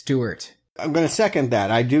 Stuart. I'm going to second that.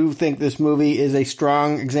 I do think this movie is a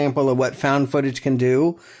strong example of what found footage can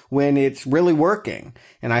do when it's really working.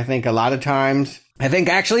 And I think a lot of times, I think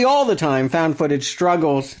actually all the time, found footage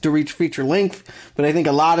struggles to reach feature length, but I think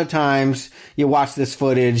a lot of times you watch this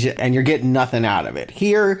footage and you're getting nothing out of it.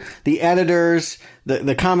 Here, the editors,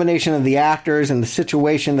 the combination of the actors and the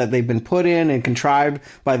situation that they've been put in and contrived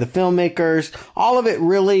by the filmmakers, all of it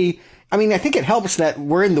really, I mean, I think it helps that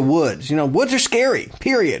we're in the woods. You know, woods are scary,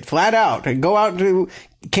 period, flat out. And go out to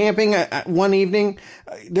camping one evening.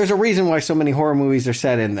 There's a reason why so many horror movies are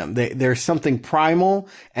set in them. There's something primal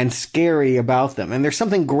and scary about them. And there's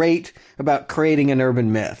something great about creating an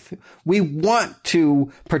urban myth. We want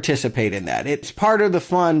to participate in that. It's part of the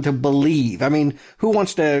fun to believe. I mean, who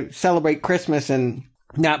wants to celebrate Christmas and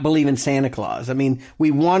not believe in Santa Claus? I mean,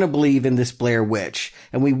 we want to believe in this Blair Witch,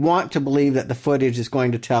 and we want to believe that the footage is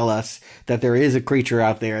going to tell us that there is a creature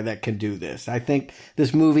out there that can do this. I think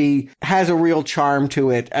this movie has a real charm to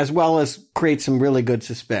it, as well as create some really good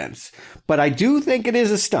suspense. But I do think it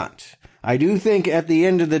is a stunt. I do think at the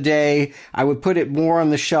end of the day, I would put it more on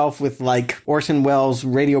the shelf with like Orson Welles'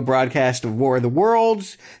 radio broadcast of War of the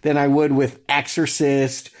Worlds than I would with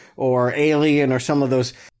Exorcist or Alien or some of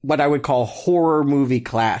those, what I would call horror movie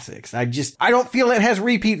classics. I don't feel it has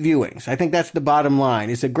repeat viewings. I think that's the bottom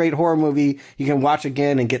line. It's a great horror movie you can watch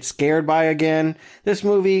again and get scared by again. This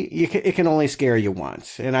movie, it can only scare you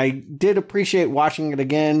once. And I did appreciate watching it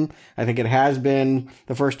again. I think it has been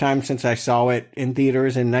the first time since I saw it in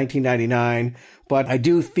theaters in 1999. But I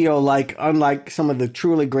do feel like, unlike some of the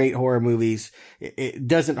truly great horror movies, it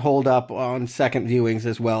doesn't hold up on second viewings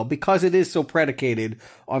as well, because it is so predicated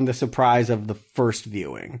on the surprise of the first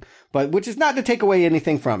viewing. But which is not to take away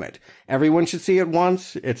anything from it. Everyone should see it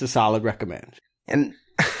once. It's a solid recommend. And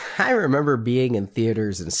I remember being in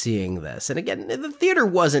theaters and seeing this. And again, the theater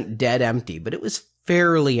wasn't dead empty, but it was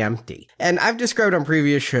fairly empty. And I've described on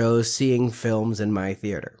previous shows seeing films in my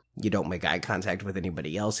theater. You don't make eye contact with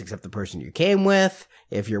anybody else except the person you came with.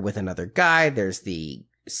 If you're with another guy, there's the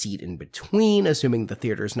seat in between, assuming the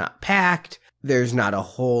theater's not packed. There's not a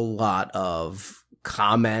whole lot of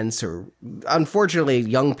comments, or unfortunately,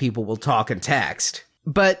 young people will talk and text.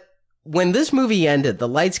 But when this movie ended, the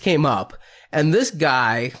lights came up, and this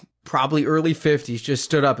guy, probably early 50s, just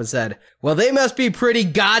stood up and said, "Well, they must be pretty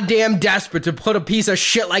goddamn desperate to put a piece of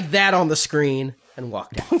shit like that on the screen," and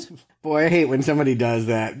walked out. Boy, I hate when somebody does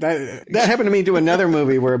that. That happened to me to another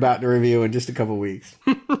movie we're about to review in just a couple weeks.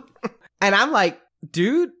 And I'm like,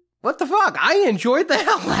 dude, what the fuck? I enjoyed the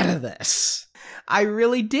hell out of this. I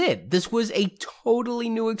really did. This was a totally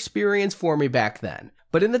new experience for me back then.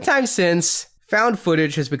 But in the time since, found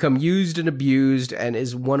footage has become used and abused and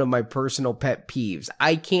is one of my personal pet peeves.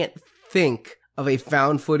 I can't think of a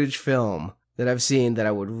found footage film that I've seen that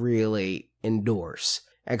I would really endorse.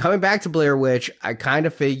 And coming back to Blair Witch, I kind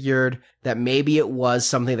of figured that maybe it was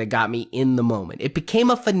something that got me in the moment. It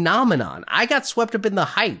became a phenomenon. I got swept up in the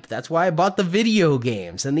hype. That's why I bought the video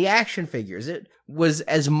games and the action figures. It was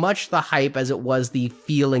as much the hype as it was the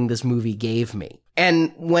feeling this movie gave me.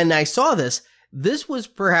 And when I saw this, this was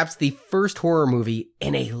perhaps the first horror movie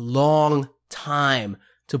in a long time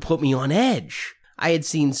to put me on edge. I had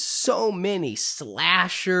seen so many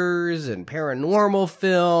slashers and paranormal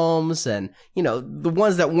films and, the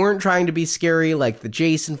ones that weren't trying to be scary, like the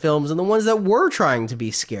Jason films, and the ones that were trying to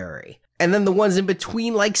be scary. And then the ones in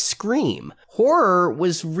between, like Scream. Horror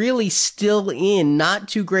was really still in not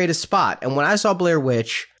too great a spot. And when I saw Blair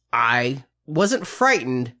Witch, I wasn't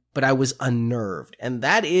frightened, but I was unnerved. And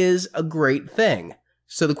that is a great thing.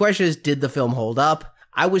 So the question is, did the film hold up?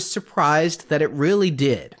 I was surprised that it really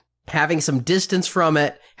did. Having some distance from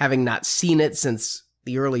it, having not seen it since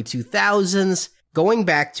the early 2000s, going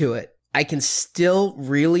back to it, I can still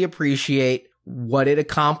really appreciate what it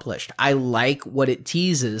accomplished. I like what it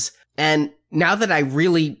teases. And now that I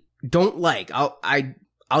really don't like,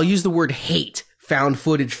 I'll use the word hate found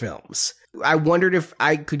footage films. I wondered if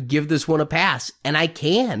I could give this one a pass, and I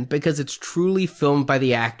can, because it's truly filmed by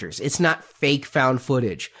the actors. It's not fake found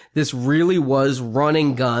footage. This really was run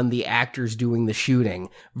and gun, the actors doing the shooting,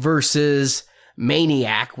 versus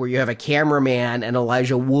Maniac, where you have a cameraman and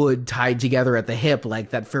Elijah Wood tied together at the hip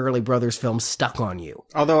like that Farrelly Brothers film Stuck on You.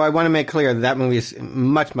 Although I want to make clear that movie is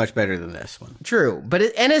much, much better than this one. True, but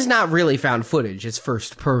it's not really found footage. It's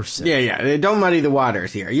first person. Yeah. Don't muddy the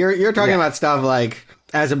waters here. You're talking about stuff like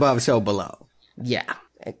As Above, So Below. Yeah.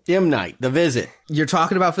 M. Night, The Visit. You're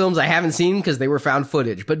talking about films I haven't seen because they were found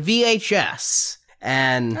footage, but VHS.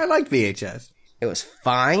 And I like VHS. It was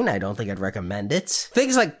fine. I don't think I'd recommend it.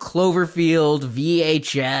 Things like Cloverfield,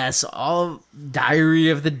 VHS, all Diary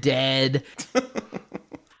of the Dead.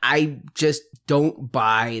 I just don't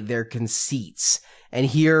buy their conceits. And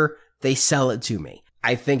here, they sell it to me.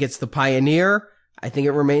 I think it's the pioneer. I think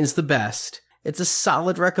it remains the best. It's a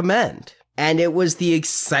solid recommend. And it was the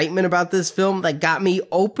excitement about this film that got me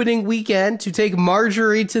opening weekend to take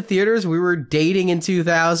Marjorie to theaters. We were dating in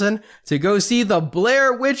 2000 to go see The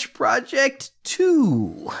Blair Witch Project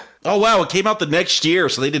 2. Oh, wow. It came out the next year,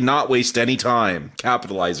 so they did not waste any time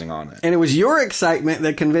capitalizing on it. And it was your excitement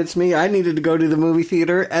that convinced me I needed to go to the movie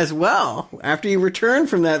theater as well. After you returned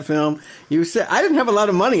from that film, you said, I didn't have a lot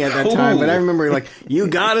of money at that time, but I remember you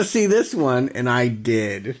gotta see this one, and I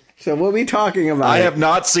did. So we'll be talking about it. I have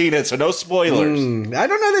not seen it, so no spoilers. I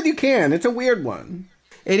don't know that you can. It's a weird one.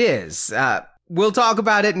 It is. We'll talk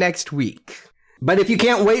about it next week. But if you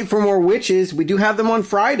can't wait for more witches, we do have them on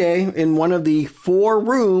Friday in one of the 4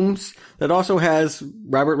 rooms that also has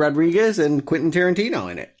Robert Rodriguez and Quentin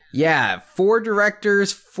Tarantino in it. Yeah, 4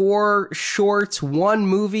 directors, 4 shorts, 1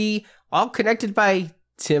 movie, all connected by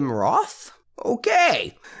Tim Roth?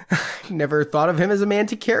 Okay. Never thought of him as a man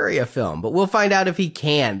to carry a film, but we'll find out if he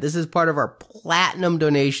can. This is part of our Platinum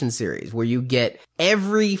donation series where you get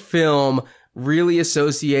every film really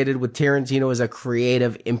associated with Tarantino as a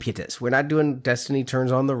creative impetus. We're not doing Destiny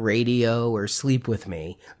Turns on the Radio or Sleep With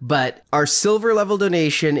Me, but our silver level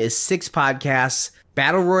donation is 6 podcasts,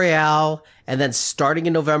 Battle Royale, and then starting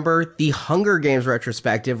in November, the Hunger Games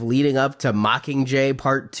retrospective leading up to Mockingjay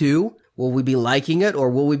Part 2. Will we be liking it or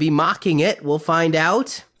will we be mocking it? We'll find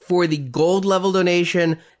out. For the gold level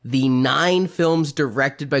donation, the 9 films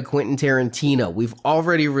directed by Quentin Tarantino. We've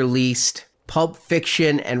already released Pulp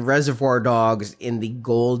Fiction and Reservoir Dogs in the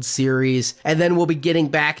gold series. And then we'll be getting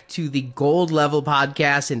back to the gold level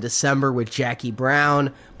podcast in December with Jackie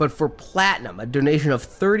Brown. But for platinum, a donation of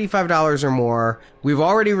 $35 or more, we've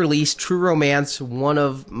already released True Romance, one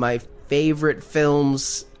of my favorite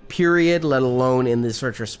films, period, let alone in this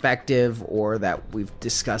retrospective or that we've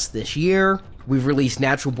discussed this year. We've released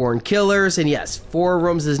Natural Born Killers, and yes, 4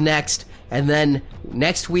 Rooms is next. And then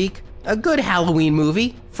next week, a good Halloween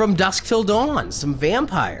movie, From Dusk Till Dawn, some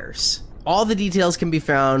vampires. All the details can be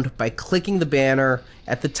found by clicking the banner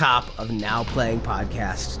at the top of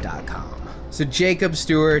nowplayingpodcast.com. So Jacob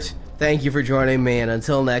Stewart, thank you for joining me, and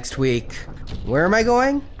until next week, where am I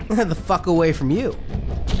going? The fuck away from you.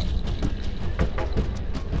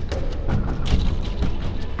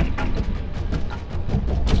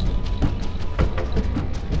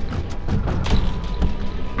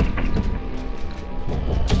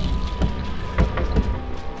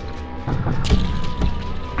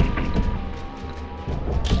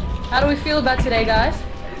 How do we feel about today, guys?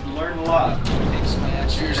 I learned a lot. Thanks, man.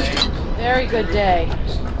 Very good day.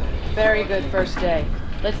 Very good first day.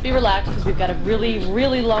 Let's be relaxed because we've got a really,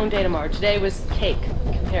 really long day tomorrow. Today was cake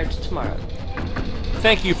compared to tomorrow.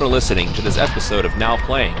 Thank you for listening to this episode of Now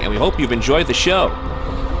Playing, and we hope you've enjoyed the show.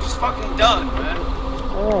 just fucking done, man.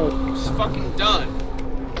 Oh, just fucking done.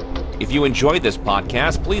 If you enjoyed this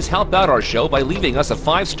podcast, please help out our show by leaving us a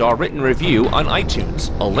 5-star written review on iTunes.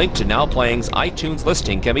 A link to Now Playing's iTunes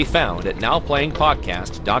listing can be found at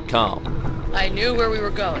nowplayingpodcast.com. I knew where we were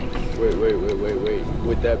going. Wait.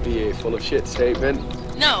 Would that be a full of shit statement?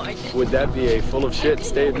 No, I didn't. Would that be a full of shit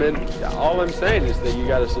statement? All I'm saying is that you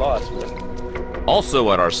got us lost, man.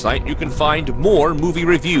 Also at our site, you can find more movie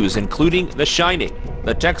reviews, including The Shining,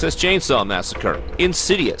 The Texas Chainsaw Massacre,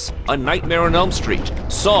 Insidious, A Nightmare on Elm Street,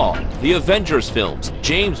 Saw, The Avengers films,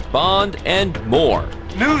 James Bond, and more.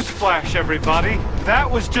 Newsflash, everybody. That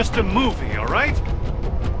was just a movie, all right?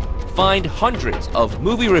 Find hundreds of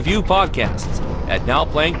movie review podcasts at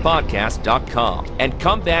nowplayingpodcast.com and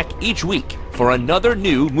come back each week for another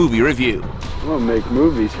new movie review. I'm gonna make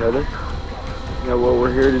movies, Heather. You know what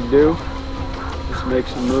we're here to do? Just make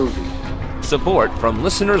some movies. Support from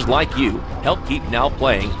listeners like you help keep Now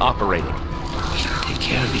Playing operating. We gotta take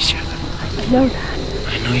care of each other. I know that.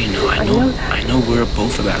 I know you know. I know we're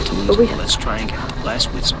both about to lose, but let's try and get the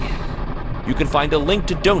last wits we have. You can find a link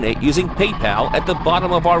to donate using PayPal at the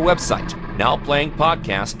bottom of our website,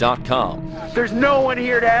 nowplayingpodcast.com. There's no one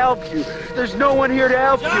here to help you. There's no one here to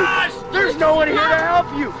help you. There's no one here to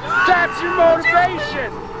help you. That's your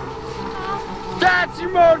motivation. That's your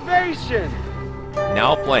motivation.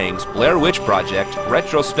 Now Playing's Blair Witch Project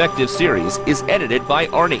retrospective series is edited by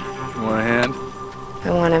Arnie. Want a hand? I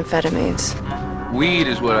want amphetamines. Weed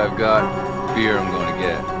is what I've got. Beer I'm gonna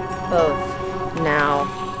get. Both. Now.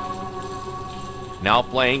 Now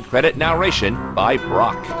Playing credit narration by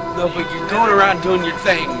Brock. No, but you're going around doing your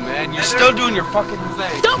thing, man. You're still doing your fucking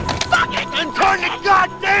thing. Don't fucking turn the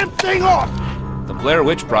goddamn thing off! The Blair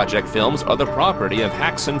Witch Project films are the property of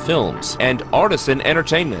Haxon Films and Artisan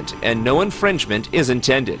Entertainment, and no infringement is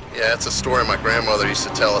intended. Yeah, it's a story my grandmother used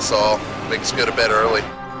to tell us all. Make us go to bed early.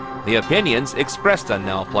 The opinions expressed on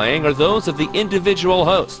Now Playing are those of the individual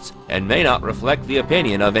hosts and may not reflect the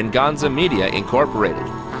opinion of Venganza Media Incorporated.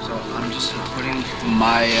 So I'm just putting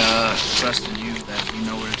my trust in you that you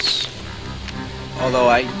know where it's... Although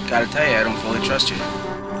I gotta tell you, I don't fully trust you.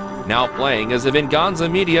 Now Playing is a Venganza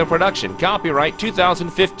Media production, copyright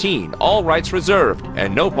 2015, all rights reserved,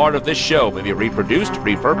 and no part of this show may be reproduced,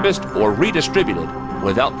 repurposed, or redistributed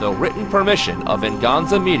without the written permission of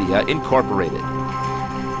Venganza Media Incorporated.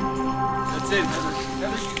 That's it, Heather.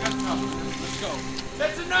 Heather, you got enough. Let's go.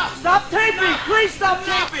 That's enough! Stop taping! Please stop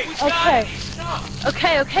taping!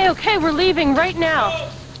 Okay, we're leaving right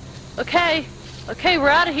now. Okay, we're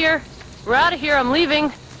out of here. I'm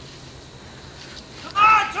leaving. Come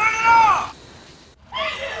on, turn it off!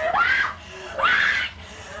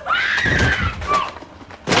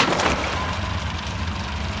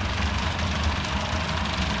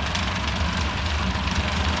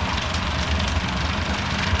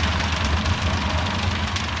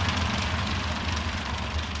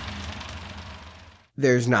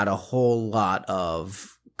 There's not a whole lot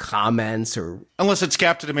of comments or... Unless it's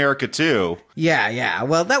Captain America 2. Yeah.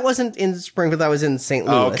 Well, that wasn't in Springfield. That was in St.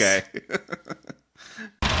 Louis. Oh, okay.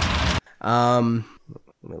 Let me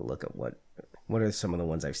look at what are some of the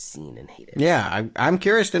ones I've seen and hated. Yeah, I'm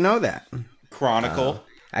curious to know that. Chronicle.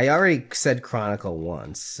 I already said Chronicle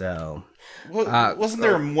once, so... Wasn't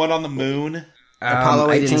there one on the moon? Apollo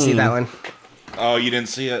 18. I didn't see that one. Oh, you didn't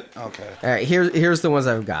see it? Okay. All right, here's the ones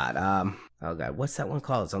I've got. Oh god, what's that one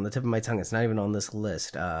called? It's on the tip of my tongue. It's not even on this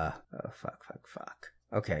list. Fuck.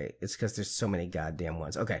 Okay, it's because there's so many goddamn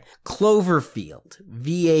ones. Okay, Cloverfield,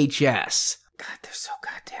 VHS. God, there's so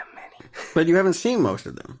goddamn many. But you haven't seen most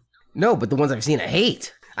of them. No, but the ones I've seen, I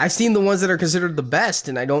hate. I've seen the ones that are considered the best,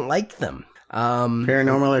 and I don't like them.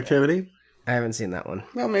 Paranormal Activity? I haven't seen that one.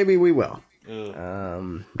 Well, maybe we will.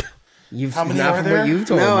 You've How many not are from there? What you've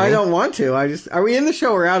told No, me. I don't want to. Are we in the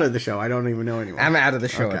show or out of the show? I don't even know anymore. I'm out of the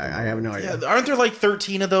show. Okay, at the I have no idea. Yeah, aren't there like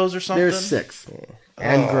 13 of those or something? There's 6.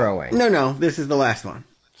 and growing. No, this is the last one.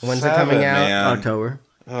 When's it coming out? Man. October.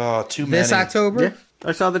 Oh, too many. This October? Yeah,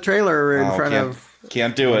 I saw the trailer in front of...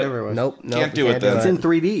 Can't do whatever it it. was. Nope. Can't do it then. It's in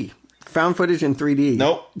 3D. Found footage in 3D.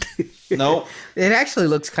 Nope. It actually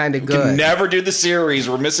looks kind of Can good. never do the series.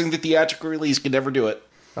 We're missing the theatrical release. Can never do it.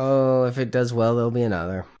 Oh, if it does well, there'll be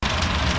another.